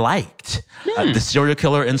that I've liked. The serial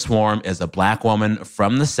killer in Swarm is a Black woman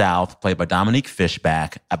from the South, played by Dominique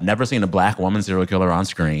Fishback. I've never seen a Black woman serial killer on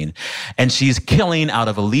screen. And she's killing out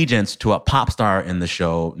of allegiance to a pop star in the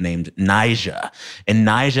show named Nyjah. And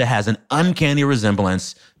Nyjah has an uncanny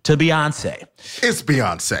resemblance to Beyonce. It's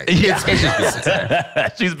Beyonce. Yeah. it's just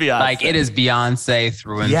Beyonce. She's Beyonce. Like, it is Beyonce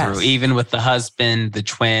through and through, even with the husband, the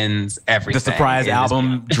twins, everything. The surprise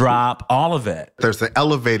album drop, all of it. There's the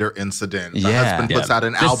elevator incident. The Yeah. husband puts out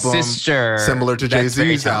an The album sister, similar to that's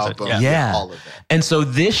very Jay-Z's talented. album. Yeah. All of it. And so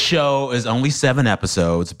this show is only 7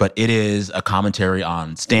 episodes, but it is a commentary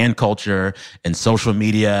on stan culture and social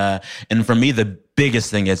media. And for me, the biggest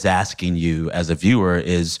thing it's asking you as a viewer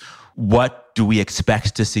is, what do we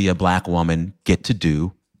expect to see a Black woman get to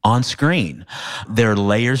do on screen? There are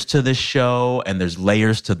layers to this show, and there's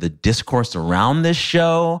layers to the discourse around this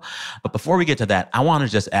show. But before we get to that, I want to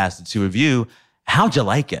just ask the two of you, how'd you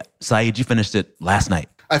like it? Saeed, you finished it last night.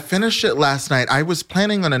 I finished it last night. I was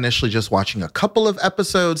planning on initially just watching a couple of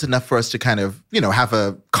episodes, enough for us to kind of, have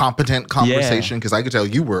a competent conversation, because I could tell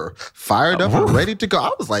you were fired up and ready to go. I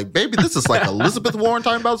was like, baby, this is like Elizabeth Warren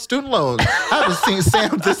talking about student loans. I haven't seen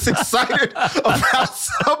Sam this excited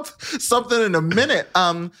about something in a minute.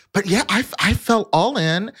 But yeah, I felt all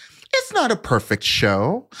in. It's not a perfect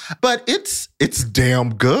show, but it's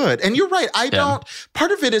damn good. And you're right.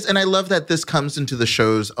 Part of it is, and I love that this comes into the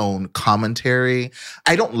show's own commentary.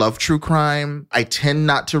 I don't love true crime. I tend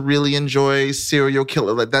not to really enjoy serial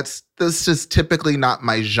killer. Like that's just typically not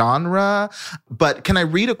my genre. But can I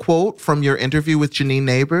read a quote from your interview with Janine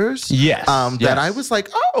Neighbors? Yes. That I was like,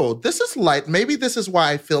 oh, this is light. Maybe this is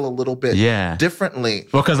why I feel a little bit differently.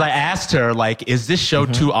 Well, because I asked her, like, is this show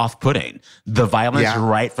too off-putting? The violence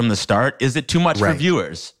right from the start, is it too much for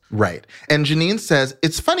viewers? Right. And Janine says,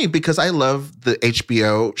 it's funny because I love the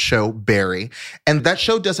HBO show Barry, and that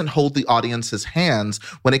show doesn't hold the audience's hands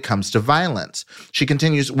when it comes to violence. She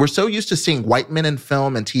continues, we're so used to seeing white men in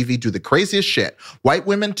film and TV do the craziest shit. White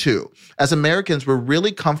women too. As Americans, we're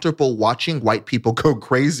really comfortable watching white people go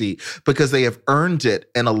crazy because they have earned it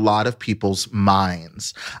in a lot of people's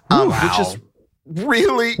minds, which is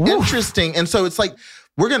really interesting. And so it's like,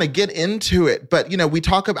 we're going to get into it, but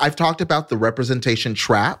I've talked about the representation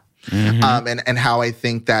trap, and how I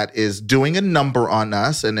think that is doing a number on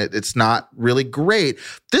us, and it's not really great.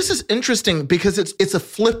 This is interesting because it's a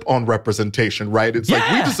flip on representation, right? It's like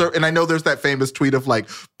we deserve, and I know there's that famous tweet of like,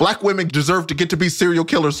 Black women deserve to get to be serial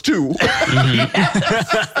killers too.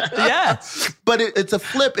 But it's a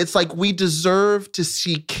flip. It's like we deserve to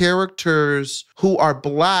see characters who are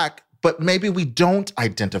Black, but maybe we don't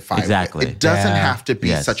identify with. It doesn't have to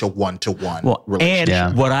be such a one-to-one relationship.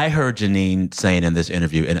 And what I heard Janine saying in this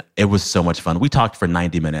interview, and it was so much fun. We talked for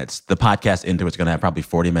 90 minutes. The podcast into it's going to have probably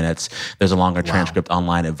 40 minutes. There's a longer transcript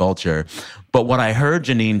online at Vulture. But what I heard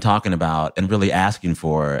Janine talking about and really asking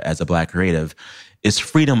for as a Black creative is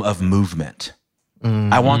freedom of movement.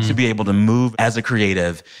 I want to be able to move as a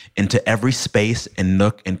creative into every space and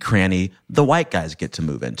nook and cranny the white guys get to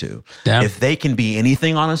move into. Yeah. If they can be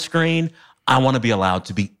anything on a screen, I want to be allowed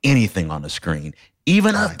to be anything on a screen.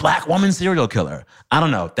 Even a Black woman serial killer. I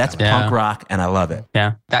don't know. That's punk rock, and I love it.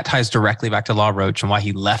 Yeah. That ties directly back to Law Roach and why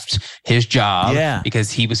he left his job. Yeah.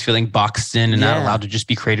 Because he was feeling boxed in and not allowed to just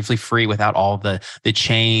be creatively free without all the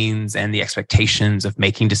chains and the expectations of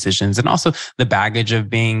making decisions, and also the baggage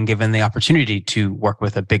of being given the opportunity to work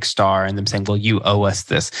with a big star and them saying, well, you owe us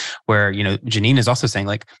this. Where, Janine is also saying,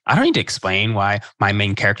 like, I don't need to explain why my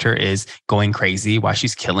main character is going crazy, why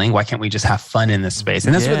she's killing. Why can't we just have fun in this space?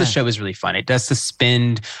 And that's where the show is really fun. It does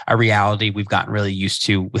suspend a reality we've gotten really used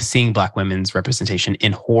to with seeing Black women's representation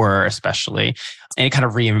in horror, especially. And it kind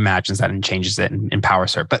of reimagines that and changes it and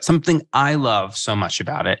empowers her. But something I love so much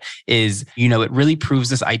about it is, it really proves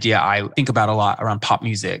this idea I think about a lot around pop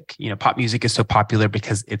music. Pop music is so popular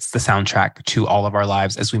because it's the soundtrack to all of our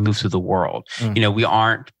lives as we move through the world. We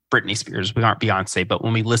aren't Britney Spears, we aren't Beyonce, but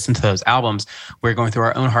when we listen to those albums, we're going through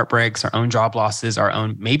our own heartbreaks, our own job losses, our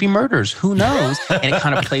own maybe murders, who knows? And it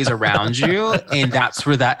kind of plays around you. And that's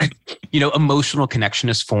where that, emotional connection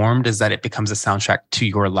is formed, is that it becomes a soundtrack to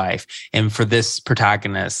your life. And for this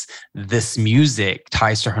protagonist, this music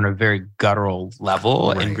ties to her on a very guttural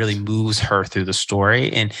level and really moves her through the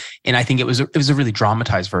story. And I think it was a really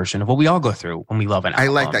dramatized version of what we all go through when we love an album. I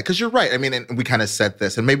like that, because you're right. I mean, and we kind of said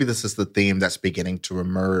this, and maybe this is the theme that's beginning to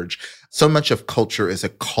emerge. So much of culture is a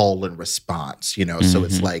call and response, So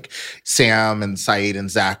it's like Sam and Saeed and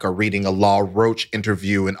Zach are reading a Law Roach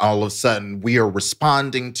interview, and all of a sudden we are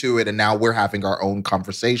responding to it, and now we're having our own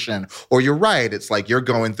conversation. Or you're right, it's like you're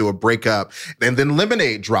going through a breakup, and then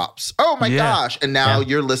Lemonade drops. Oh my gosh. And now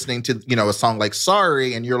you're listening to, a song like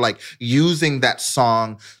Sorry, and you're like using that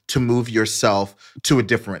song to move yourself to a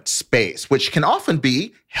different space, which can often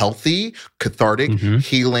be healthy, cathartic,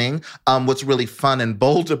 healing. What's really fun and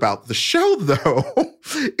bold about the show, though,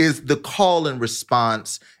 is the call and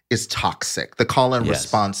response is toxic. The call and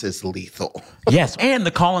response is lethal. Yes, and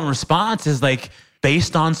the call and response is like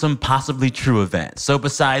based on some possibly true events. So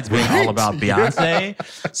besides being all about Beyonce,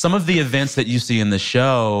 some of the events that you see in the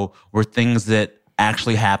show were things that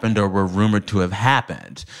actually happened or were rumored to have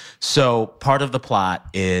happened. So part of the plot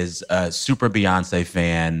is a super Beyonce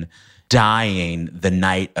fan dying the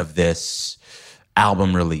night of this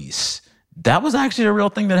album release. That was actually a real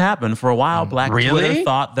thing that happened. For a while, Black Twitter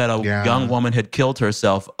thought that a young woman had killed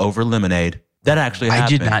herself over Lemonade. That actually happened.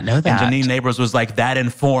 I did not know that. And Janine Neighbors was like, that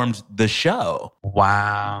informed the show.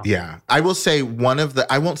 Wow. Yeah. I will say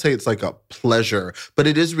I won't say it's like a pleasure, but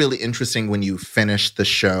it is really interesting when you finish the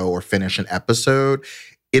show or finish an episode.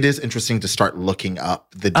 It is interesting to start looking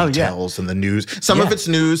up the details and the news. Some of it's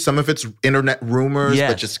news, some of it's internet rumors,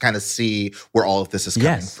 but just kind of see where all of this is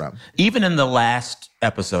coming from. Even in the last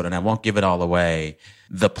episode, and I won't give it all away,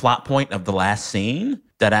 the plot point of the last scene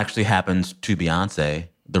that actually happens to Beyonce,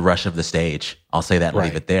 the rush of the stage. I'll say that and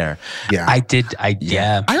leave it there. Yeah.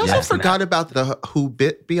 I also forgot about the Who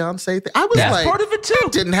Bit Beyonce thing. I was like, part of it too.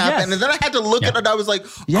 That didn't happen. Yes. And then I had to look at it and I was like,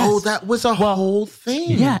 oh, that was a whole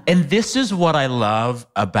thing. Yeah. And this is what I love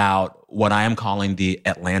about what I am calling the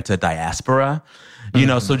Atlanta diaspora.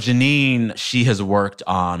 So Janine, she has worked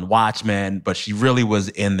on Watchmen, but she really was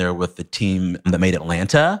in there with the team that made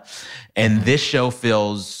Atlanta. And this show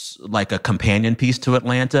feels like a companion piece to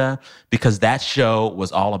Atlanta, because that show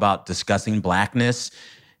was all about discussing Blackness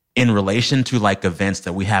in relation to like events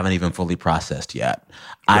that we haven't even fully processed yet.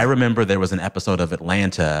 I remember there was an episode of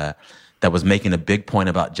Atlanta that was making a big point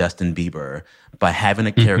about Justin Bieber by having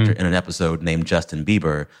a character in an episode named Justin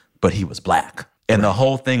Bieber, but he was black. And the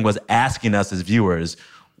whole thing was asking us as viewers,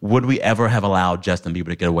 would we ever have allowed Justin Bieber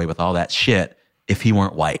to get away with all that shit if he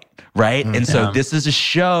weren't white, right? And so this is a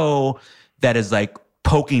show that is like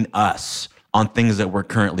poking us on things that we're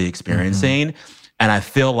currently experiencing. And I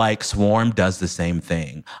feel like Swarm does the same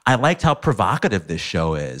thing. I liked how provocative this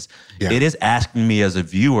show is. Yeah. It is asking me as a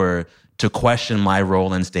viewer to question my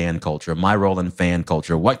role in stan culture, my role in fan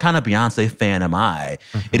culture. What kind of Beyonce fan am I?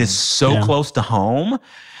 It is so close to home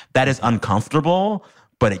that is uncomfortable,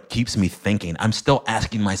 but it keeps me thinking. I'm still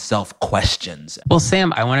asking myself questions. Well,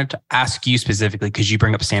 Sam, I wanted to ask you specifically because you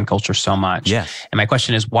bring up stan culture so much. Yeah. And my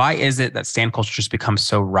question is, why is it that stan culture has become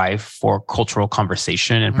so rife for cultural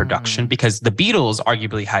conversation and production? Because the Beatles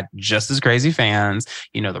arguably had just as crazy fans.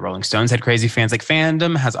 You know, the Rolling Stones had crazy fans. Like,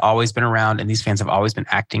 fandom has always been around and these fans have always been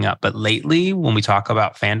acting up. But lately, when we talk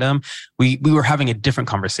about fandom, we were having a different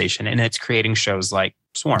conversation, and it's creating shows like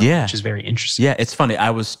Swarm, which is very interesting. Yeah, it's funny. I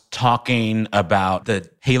was talking about the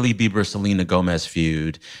Hailey Bieber-Selena Gomez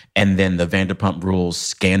feud and then the Vanderpump Rules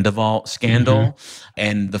scandal.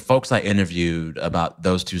 And the folks I interviewed about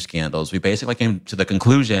those two scandals, we basically came to the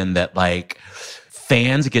conclusion that, like,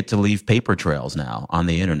 fans get to leave paper trails now on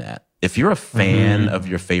the internet. If you're a fan of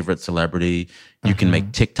your favorite celebrity, you can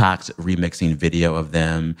make TikToks remixing video of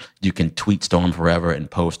them. You can tweet Storm Forever and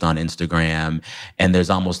post on Instagram. And there's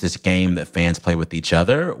almost this game that fans play with each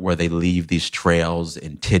other where they leave these trails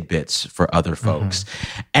and tidbits for other folks.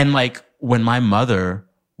 And like, when my mother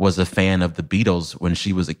was a fan of the Beatles when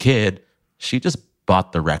she was a kid, she just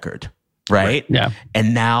bought the record. Right? Yeah.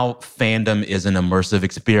 And now fandom is an immersive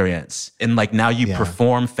experience. And like, now you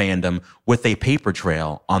perform fandom with a paper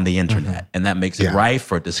trail on the internet. And that makes it rife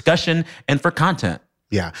for discussion and for content.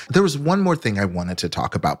 Yeah. There was one more thing I wanted to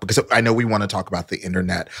talk about, because I know we want to talk about the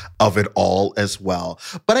internet of it all as well.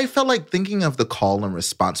 But I felt like thinking of the call and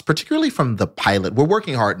response, particularly from the pilot, we're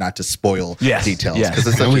working hard not to spoil details because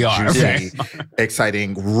it's such a juicy,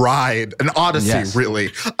 exciting ride, an odyssey, really,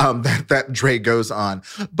 that Dre goes on.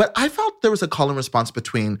 But I felt there was a call and response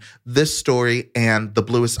between this story and The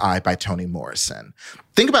Bluest Eye by Toni Morrison.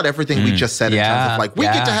 Think about everything we just said in terms of like,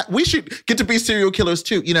 we should get to be serial killers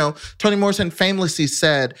too. You know, Toni Morrison famously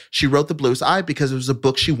said she wrote The Bluest Eye because it was a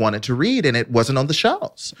book she wanted to read and it wasn't on the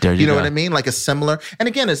shelves. You know what I mean? Like a similar, and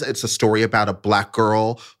again, it's a story about a Black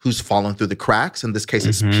girl who's fallen through the cracks. In this case,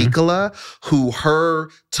 it's Piccola, who her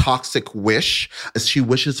toxic wish is she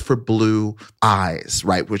wishes for blue eyes,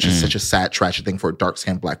 right? Which is such a sad, tragic thing for a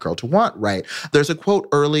dark-skinned Black girl to want, right? There's a quote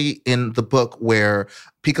early in the book where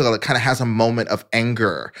Piccola kind of has a moment of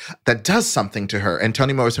anger that does something to her. And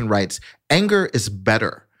Toni Morrison writes, "Anger is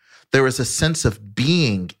better. There is a sense of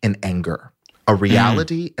being in anger, a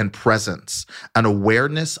reality and presence, an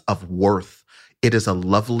awareness of worth. It is a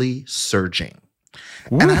lovely surging."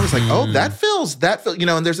 And I was like, oh, that feels, you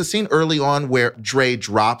know, and there's a scene early on where Dre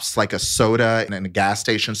drops like a soda in a gas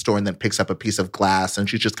station store and then picks up a piece of glass and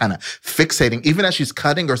she's just kind of fixating, even as she's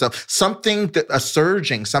cutting herself,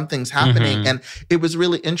 something's happening. And it was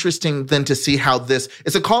really interesting then to see how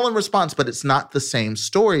it's a call and response, but it's not the same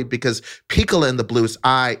story because Piccola in The Bluest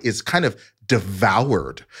Eye is kind of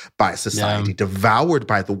devoured by society, devoured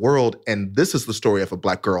by the world. And this is the story of a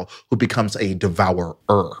Black girl who becomes a devourer.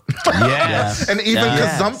 Yes. And even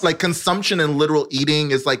consumption and literal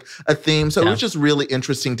eating is like a theme. So it was just really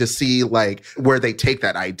interesting to see like where they take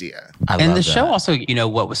that idea. And the show also, you know,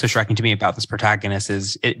 what was so striking to me about this protagonist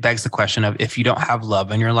is it begs the question of, if you don't have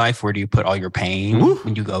love in your life, where do you put all your pain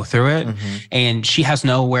when you go through it? And she has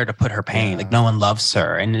nowhere to put her pain. Like, no one loves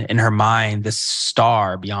her. And in her mind, this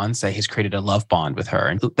star, Beyonce, has created a love bond with her.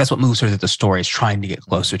 And that's what moves her through the story, is trying to get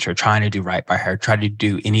closer to her, trying to do right by her, trying to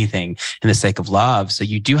do anything in the sake of love. So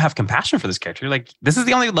you do have compassion for this character. You're like, this is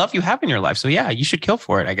the only love you have in your life. So yeah, you should kill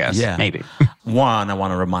for it, I guess. Yeah. Maybe. One, I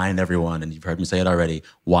want to remind everyone, and you've heard me say it already,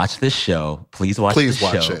 watch this show. Please watch this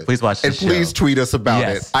show. Please watch this show. And please tweet us about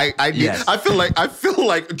it. I feel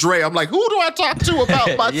like Dre, I'm like, who do I talk to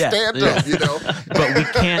about my stand-up, you know? But we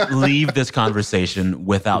can't leave this conversation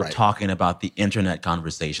without talking about the internet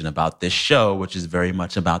conversation about this show, which is very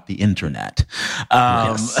much about the internet.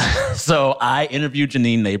 So I interviewed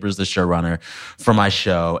Janine Neighbors, the showrunner, for my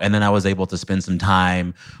show, and then I was able to spend some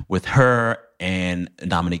time with her and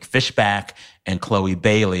Dominique Fishback and Chloe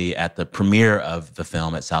Bailey at the premiere of the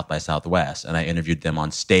film at South by Southwest. And I interviewed them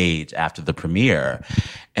on stage after the premiere.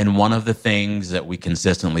 And one of the things that we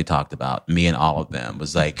consistently talked about, me and all of them,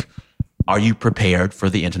 was like, are you prepared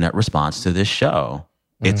for the internet response to this show?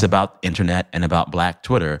 It's about internet and about Black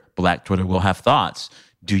Twitter. Black Twitter will have thoughts.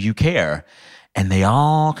 Do you care? And they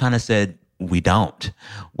all kind of said, we don't,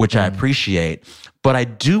 which I appreciate. But I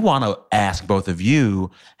do want to ask both of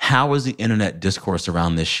you, how is the internet discourse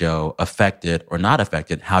around this show affected or not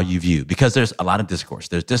affected how you view? Because there's a lot of discourse.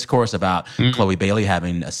 There's discourse about Chloe Bailey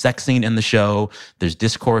having a sex scene in the show. There's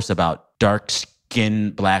discourse about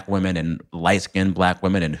dark-skinned Black women and light-skinned Black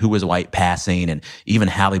women and who was white passing, and even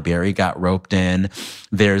Halle Berry got roped in.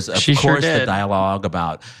 There's, of course, the dialogue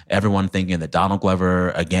about everyone thinking that Donald Glover,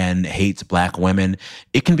 again, hates Black women.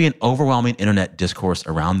 It can be an overwhelming internet discourse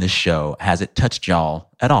around this show. Has it touched y'all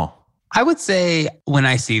at all? I would say when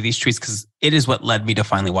I see these tweets, because it is what led me to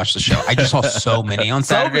finally watch the show. I just saw so many on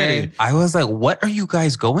Saturday. I was like, what are you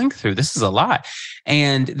guys going through? This is a lot.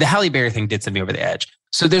 And the Halle Berry thing did send me over the edge.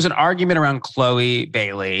 So there's an argument around Chloe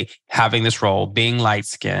Bailey having this role, being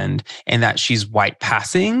light-skinned, and that she's white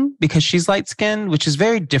passing because she's light-skinned, which is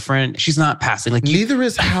very different. She's not passing. Like neither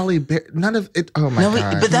is Halle Berry. None of it. Oh my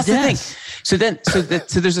God. But that's the thing. So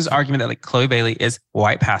there's this argument that like Chloe Bailey is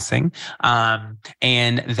white passing,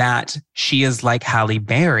 and that she is like Halle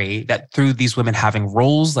Berry, that through these women having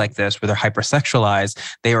roles like this where they're hypersexualized,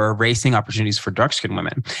 they are erasing opportunities for dark-skinned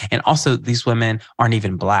women. And also these women aren't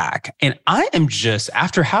even Black. And I am just,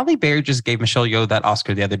 after Halle Berry just gave Michelle Yeoh that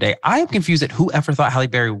Oscar the other day, I am confused at whoever thought Halle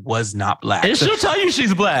Berry was not Black. And she'll tell you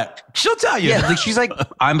she's Black. She'll tell you. Yeah, like she's like,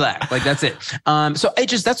 I'm Black. Like that's it. So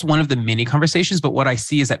that's one of the many conversations. But what I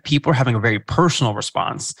see is that people are having a very personal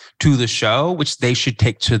response to the show, which they should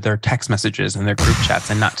take to their text messages and their group chats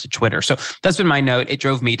and not to Twitter. So that's been my note. It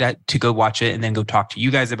drove me to go watch it and then go talk to you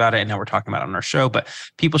guys about it. And now we're talking about it on our show. But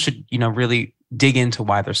people should, really dig into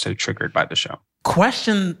why they're so triggered by the show.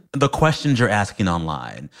 Question the questions you're asking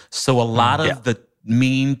online. So a lot of the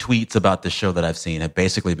mean tweets about the show that I've seen have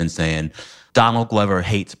basically been saying, Donald Glover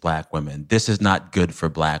hates Black women. This is not good for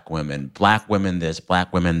Black women. Black women this,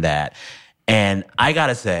 Black women that. And I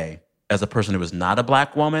gotta say, as a person who is not a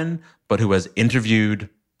Black woman, but who has interviewed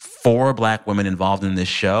 4 Black women involved in this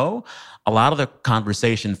show, a lot of the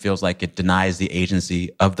conversation feels like it denies the agency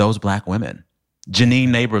of those Black women. Janine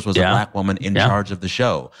Neighbors was a Black woman in charge of the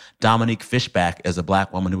show. Dominique Fishback is a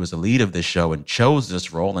Black woman who was the lead of this show and chose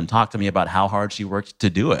this role and talked to me about how hard she worked to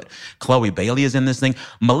do it. Chloe Bailey is in this thing.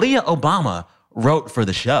 Malia Obama wrote for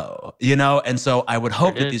the show, And so I would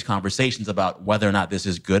hope that these conversations about whether or not this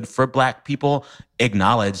is good for Black people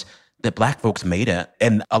acknowledge that Black folks made it.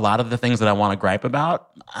 And a lot of the things that I want to gripe about,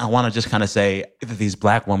 I want to just kind of say that these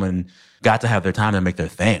Black women got to have their time to make their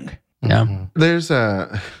thing. Yeah. There's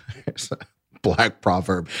a Black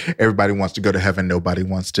proverb. Everybody wants to go to heaven. Nobody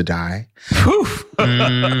wants to die.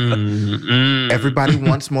 Everybody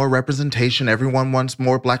wants more representation. Everyone wants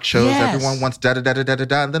more Black shows. Yes. Everyone wants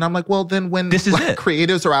da-da-da-da-da-da. And then I'm like, well, then when this is Black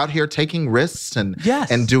creatives are out here taking risks and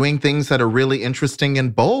doing things that are really interesting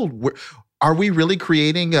and bold, are we really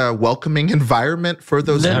creating a welcoming environment for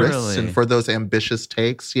those risks and for those ambitious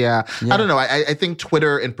takes? Yeah. I don't know. I think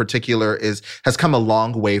Twitter in particular has come a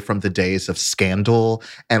long way from the days of Scandal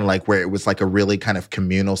and like where it was like a really kind of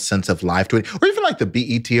communal sense of live tweeting, or even like the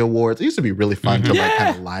BET Awards. It used to be really fun to like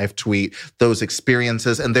kind of live tweet those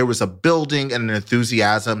experiences. And there was a building and an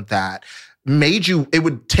enthusiasm that it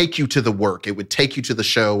would take you to the work. It would take you to the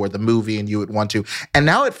show or the movie and you would want to. And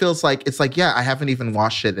now it feels like, I haven't even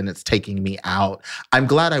watched it and it's taking me out. I'm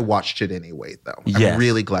glad I watched it anyway, though. I'm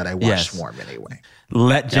really glad I watched Swarm anyway.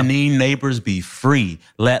 Let Janine Neighbors be free.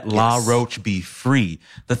 Let La Roach be free.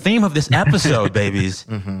 The theme of this episode, babies,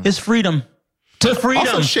 is freedom. To freedom.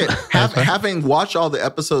 Also, shit, having watched all the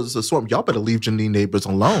episodes of Swarm, y'all better leave Janine Neighbors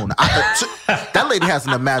alone. That lady has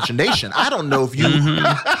an imagination. I don't know if you...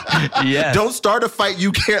 Don't start a fight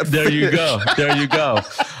you can't finish. There you go.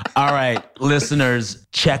 All right, listeners,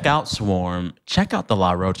 check out Swarm. Check out the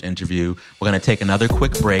La Roach interview. We're going to take another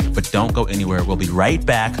quick break, but don't go anywhere. We'll be right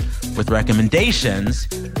back with recommendations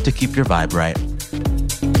to keep your vibe right.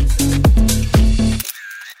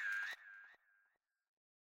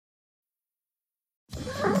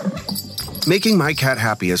 Making my cat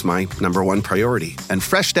happy is my #1 priority, and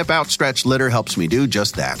Fresh Step Outstretch litter helps me do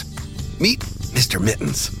just that. Meet Mr.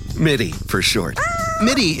 Mittens. Mitty, for short.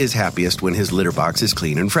 Mitty is happiest when his litter box is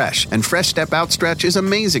clean and fresh, and Fresh Step Outstretch is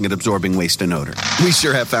amazing at absorbing waste and odor. We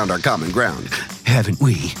sure have found our common ground, haven't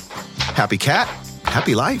we? Happy cat,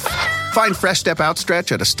 happy life. Find Fresh Step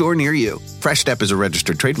Outstretch at a store near you. Fresh Step is a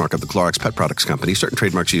registered trademark of the Clorox Pet Products Company. Certain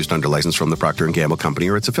trademarks used under license from the Procter & Gamble Company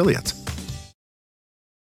or its affiliates.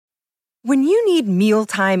 When you need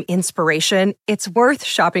mealtime inspiration, it's worth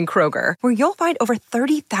shopping Kroger, where you'll find over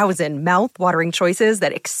 30,000 mouth-watering choices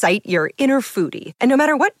that excite your inner foodie. And no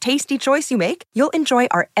matter what tasty choice you make, you'll enjoy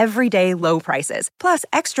our everyday low prices, plus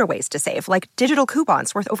extra ways to save, like digital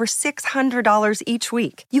coupons worth over $600 each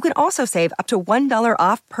week. You can also save up to $1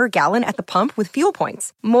 off per gallon at the pump with fuel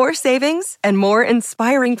points. More savings and more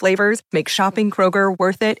inspiring flavors make shopping Kroger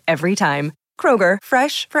worth it every time. Kroger,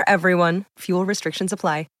 fresh for everyone. Fuel restrictions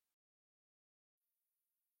apply.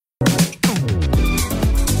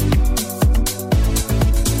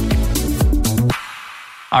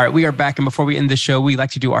 All right, we are back. And before we end the show, we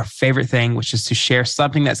like to do our favorite thing, which is to share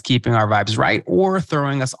something that's keeping our vibes right or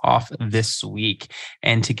throwing us off this week.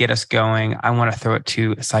 And to get us going, I want to throw it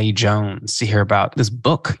to Saeed Jones to hear about this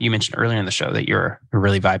book you mentioned earlier in the show that you're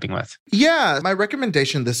really vibing with. Yeah, my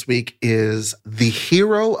recommendation this week is The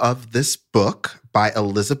Hero of This Book by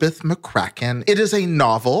Elizabeth McCracken. It is a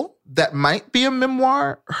novel that might be a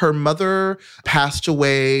memoir. Her mother passed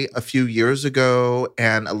away a few years ago,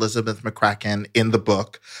 and Elizabeth McCracken in the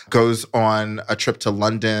book goes on a trip to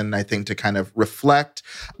London, I think, to kind of reflect.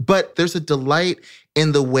 But there's a delight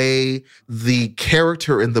in the way the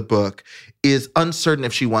character in the book is uncertain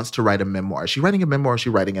if she wants to write a memoir. Is she writing a memoir or is she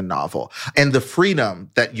writing a novel? And the freedom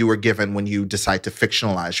that you are given when you decide to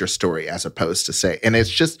fictionalize your story as opposed to say. And it's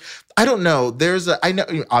just, I don't know. I know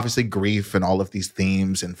obviously grief and all of these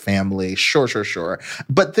themes and family, sure.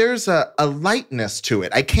 But there's a lightness to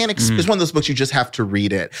it. I can't, it's one of those books you just have to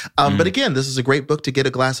read it. But again, this is a great book to get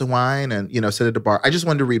a glass of wine and, sit at a bar. I just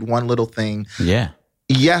wanted to read one little thing. Yeah.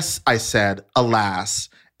 Yes, I said, alas.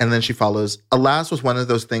 And then she follows, alas was one of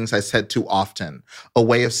those things I said too often, a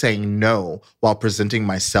way of saying no while presenting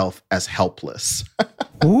myself as helpless.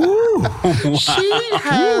 Ooh. She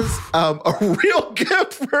has a real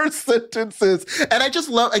gift for sentences. And I just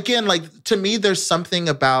love, again, to me, there's something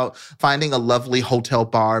about finding a lovely hotel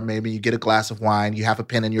bar. Maybe you get a glass of wine, you have a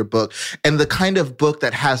pen in your book, and the kind of book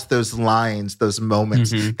that has those lines, those moments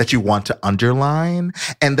that you want to underline.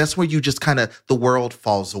 And that's where you just kind of, the world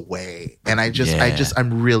falls away. And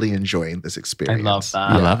I'm really enjoying this experience.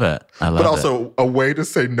 I love that. I love it. But also a way to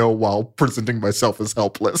say no while presenting myself as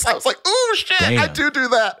helpless. I was like, ooh, shit, Damn. I do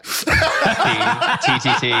that.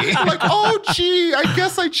 TTT. I'm like, oh, gee, I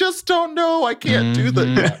guess I just don't know. I can't do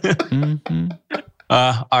that.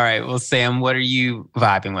 All right. Well, Sam, what are you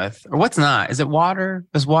vibing with? Or what's not? Is it water?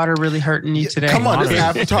 Is water really hurting you today? Come on, Water it's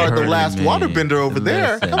Avatar, the hurting last me. waterbender over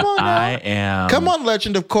there. Listen, Come on now. I am. Come on,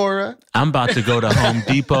 Legend of Korra. I'm about to go to Home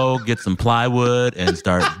Depot, get some plywood, and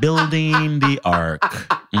start building the ark.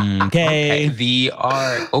 Okay. The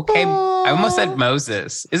ark. Okay. I almost said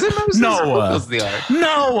Moses. Is it Moses? Noah. Who was the ark?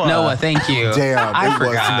 Noah. Thank you. Damn, I it was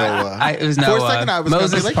forgot. Noah. It was Noah. For a second, I was gonna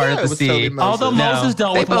Moses be like, part yeah, of it the was sea. totally Moses. Although Moses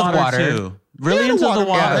dealt they with both water too. Really Yeah, into the water,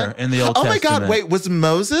 water in the Old Oh my Testament. God, wait, was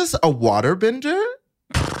Moses a waterbender?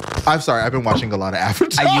 I'm sorry, I've been watching a lot of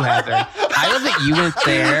Avatar. You have there. I don't think you went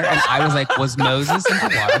there, and I was like, was Moses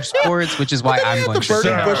into water sports? Which is why I'm going the to burning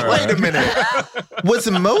say. bush. Wait a minute.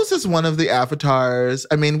 Was Moses one of the avatars?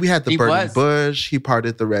 I mean, we had the He burning was. bush. He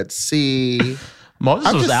parted the Red Sea. Moses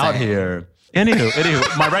I'm was just out saying. here.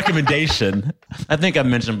 Anywho, my recommendation, I think I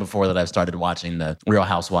mentioned before that I've started watching the Real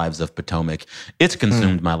Housewives of Potomac. It's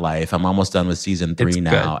consumed my life. I'm almost done with season 3 It's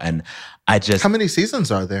now. good. And I just, How many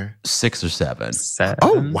seasons are there? 6 or 7. Seven,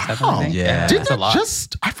 Oh, seven, wow. I think. Yeah. Did That's a that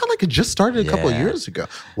lot. I felt like it just started a couple of Yeah. years ago.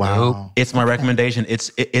 Wow. It's my recommendation. It's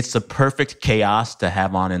the perfect chaos to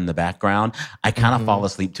have on in the background. I kind of fall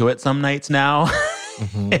asleep to it some nights now.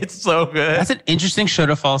 It's so good. That's an interesting show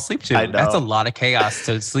to fall asleep to. I know. That's a lot of chaos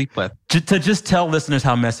to sleep with. To just tell listeners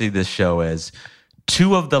how messy this show is,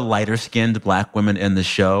 2 of the lighter-skinned Black women in the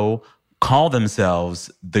show call themselves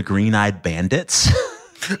the Green-Eyed Bandits.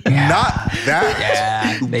 Not that.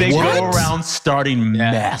 Yeah. They What? go around starting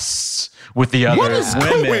mess with the other What is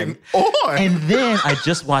women. going on? And then I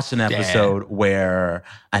just watched an episode where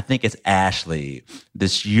I think it's Ashley,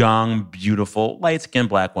 this young, beautiful, light-skinned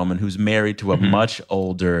Black woman who's married to a much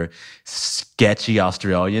older, sketchy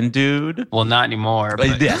Australian dude. Well, not anymore.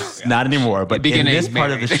 But Yes, not anymore. But in Beginning this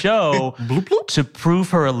part of the married. show, to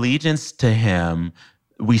prove her allegiance to him,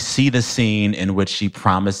 we see the scene in which she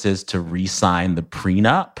promises to re-sign the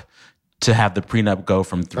prenup, to have the prenup go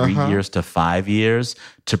from 3 years to 5 years,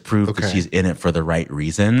 to prove that Okay. she's in it for the right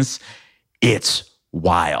reasons. It's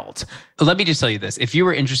wild. let me just tell you this. If you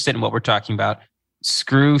were interested in what we're talking about,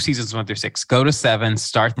 screw seasons 1 through 6. Go to 7,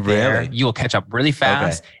 start there. Really? You will catch up really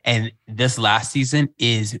fast. And this last season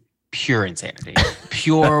is pure insanity.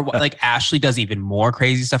 Pure, like Ashley does even more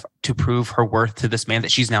crazy stuff to prove her worth to this man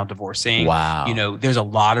that she's now divorcing. Wow. You know, there's a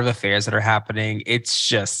lot of affairs that are happening.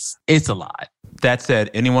 It's a lot. That said,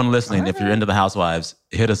 anyone listening, if you're into the Housewives,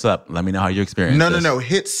 hit us up. Let me know how you experience this. No.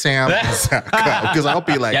 Hit Sam because I'll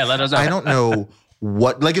be like, let us know. I don't know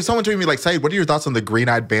what. Like if someone told me like, Saeed, what are your thoughts on the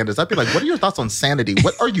Green-Eyed Bandits? I'd be like, what are your thoughts on Sanity?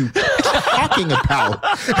 What are you talking about?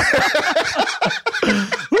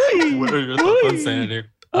 What are your thoughts on Sanity?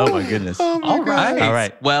 Oh my goodness. All right. All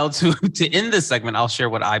right. Well, to end this segment, I'll share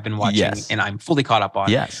what I've been watching Yes. and I'm fully caught up on.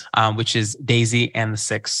 Yes. Which is Daisy and the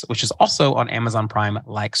Six, which is also on Amazon Prime,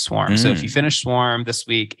 like Swarm. So if you finish Swarm this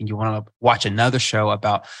week and you want to watch another show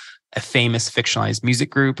about a famous fictionalized music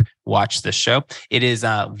group, watch this show. It is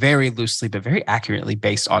very loosely but very accurately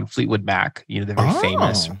based on Fleetwood Mac, you know, the very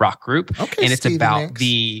famous rock group. Okay, and it's Stevie about Nicks.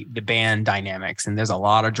 the band dynamics. And there's a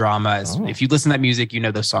lot of drama. If you listen to that music, you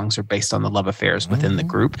know those songs are based on the love affairs within the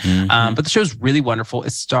group. But the show's really wonderful.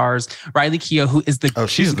 It stars Riley Keough, who is the,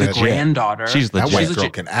 she's the legit. granddaughter. She's That legit. white girl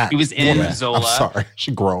can act. She was in Woman. Zola. I'm sorry.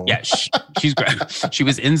 She grown. Yeah, she's great. She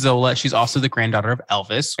was in Zola. She's also the granddaughter of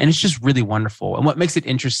Elvis. And it's just really wonderful. And what makes it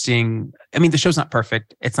interesting, I mean, the show's not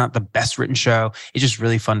perfect. It's not the best written show. It's just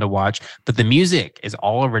really fun to watch. But the music is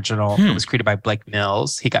all original. It was created by Blake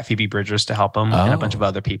Mills. He got Phoebe Bridgers to help him and a bunch of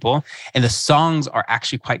other people. And the songs are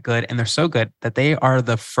actually quite good. And they're so good that they are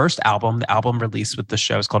the first album. The album released with the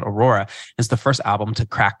show is called Aurora. It's the first album to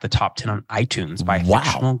crack the top 10 on iTunes by a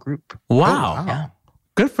fictional group. Wow. Yeah.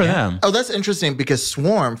 Good for them. Oh, that's interesting because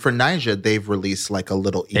Swarm for Nyjah, they've released like a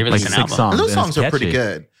little EP. They released an album. songs. And those and it's songs are pretty catchy.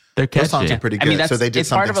 good. They're catchy. Those songs are pretty I good. mean, So they did it's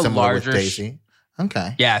part something of a similar with larger Daisy.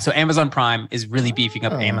 Okay. Yeah, so Amazon Prime is really beefing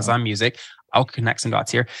up Amazon Music. I'll connect some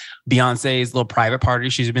dots here. Beyonce's little private party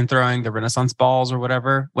she's been throwing, the Renaissance balls or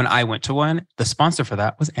whatever. When I went to one, the sponsor for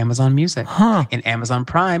that was Amazon Music. And Amazon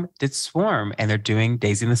Prime did Swarm, and they're doing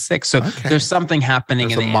Daisy and the Six. So there's something happening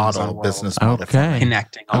There's in a the Amazon model, world. business model. Okay.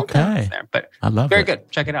 Connecting all Okay. there. But I love very it.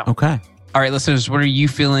 good. Check it out. Okay. All right, listeners, what are you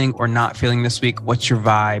feeling or not feeling this week? What's your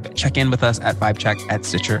vibe? Check in with us at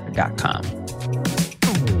vibecheck@stitcher.com.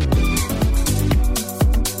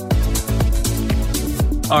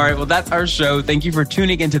 All right, well, that's our show. Thank you for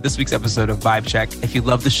tuning into this week's episode of Vibe Check. If you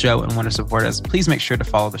love the show and want to support us, please make sure to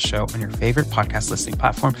follow the show on your favorite podcast listening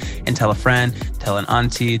platform and tell a friend, tell an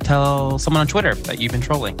auntie, tell someone on Twitter that you've been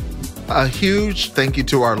trolling. A huge thank you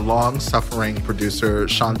to our long-suffering producer,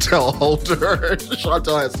 Chantel Holder.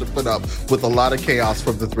 Chantel has to put up with a lot of chaos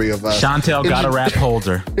from the three of us. Chantel got a rap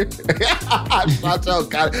holder.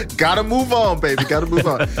 Chantel, gotta move on, baby. Gotta move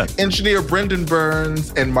on. Engineer Brendan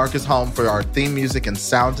Burns and Marcus Holm for our theme music and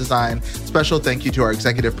sound design. Special thank you to our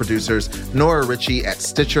executive producers, Nora Ritchie at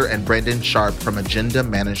Stitcher and Brandon Sharp from Agenda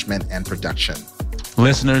Management and Production.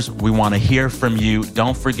 Listeners, we want to hear from you.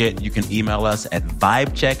 Don't forget, you can email us at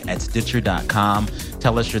vibecheck@stitcher.com.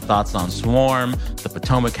 Tell us your thoughts on Swarm, the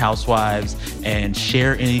Potomac Housewives, and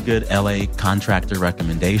share any good LA contractor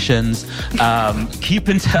recommendations. Keep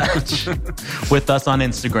in touch with us on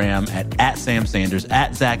Instagram at Sam Sanders,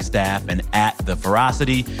 at Zach Staff, and at The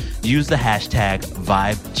Ferocity. Use the hashtag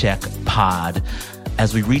VibeCheckPod.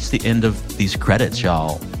 As we reach the end of these credits,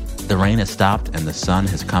 y'all, the rain has stopped and the sun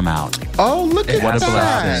has come out. Oh, look at What a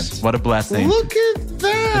that. blessing. What a blessing. Look at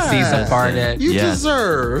that. The season parted. You Yes.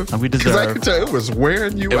 deserve. And we 'Cause I deserve. can tell it was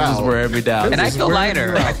wearing you It out. was wearing me down. And I is feel where lighter.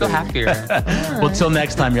 you're I feel happier. Well, till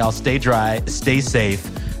next time, y'all, stay dry, stay safe.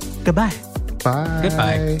 Goodbye. Bye.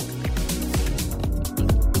 Goodbye.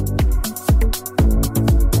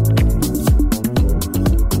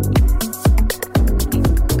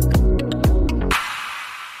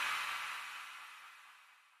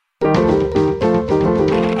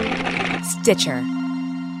 Stitcher.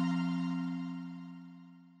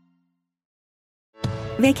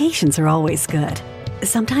 Vacations are always good.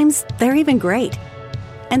 Sometimes they're even great.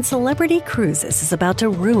 And Celebrity Cruises is about to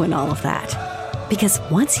ruin all of that. Because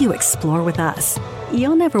once you explore with us,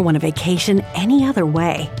 you'll never want a vacation any other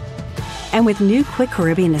way. And with new Quick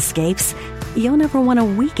Caribbean Escapes, you'll never want a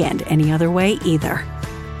weekend any other way either.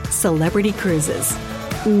 Celebrity Cruises.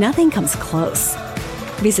 Nothing comes close.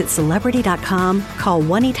 Visit Celebrity.com, call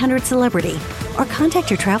 1-800-CELEBRITY, or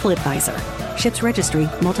contact your travel advisor. Ships Registry,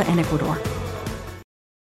 Malta and Ecuador.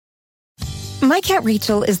 My cat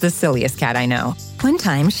Rachel is the silliest cat I know. One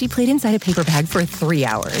time, she played inside a paper bag for 3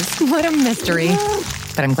 hours. What a mystery.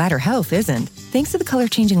 But I'm glad her health isn't, thanks to the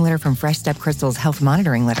color-changing litter from Fresh Step Crystal's Health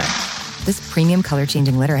Monitoring Litter. This premium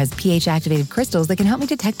color-changing litter has pH-activated crystals that can help me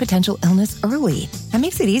detect potential illness early. That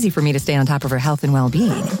makes it easy for me to stay on top of her health and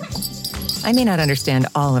well-being. I may not understand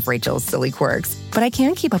all of Rachel's silly quirks, but I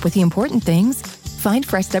can keep up with the important things. Find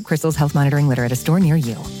Fresh Step Crystal's health monitoring litter at a store near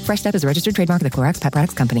you. Fresh Step is a registered trademark of the Clorox Pet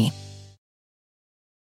Products Company.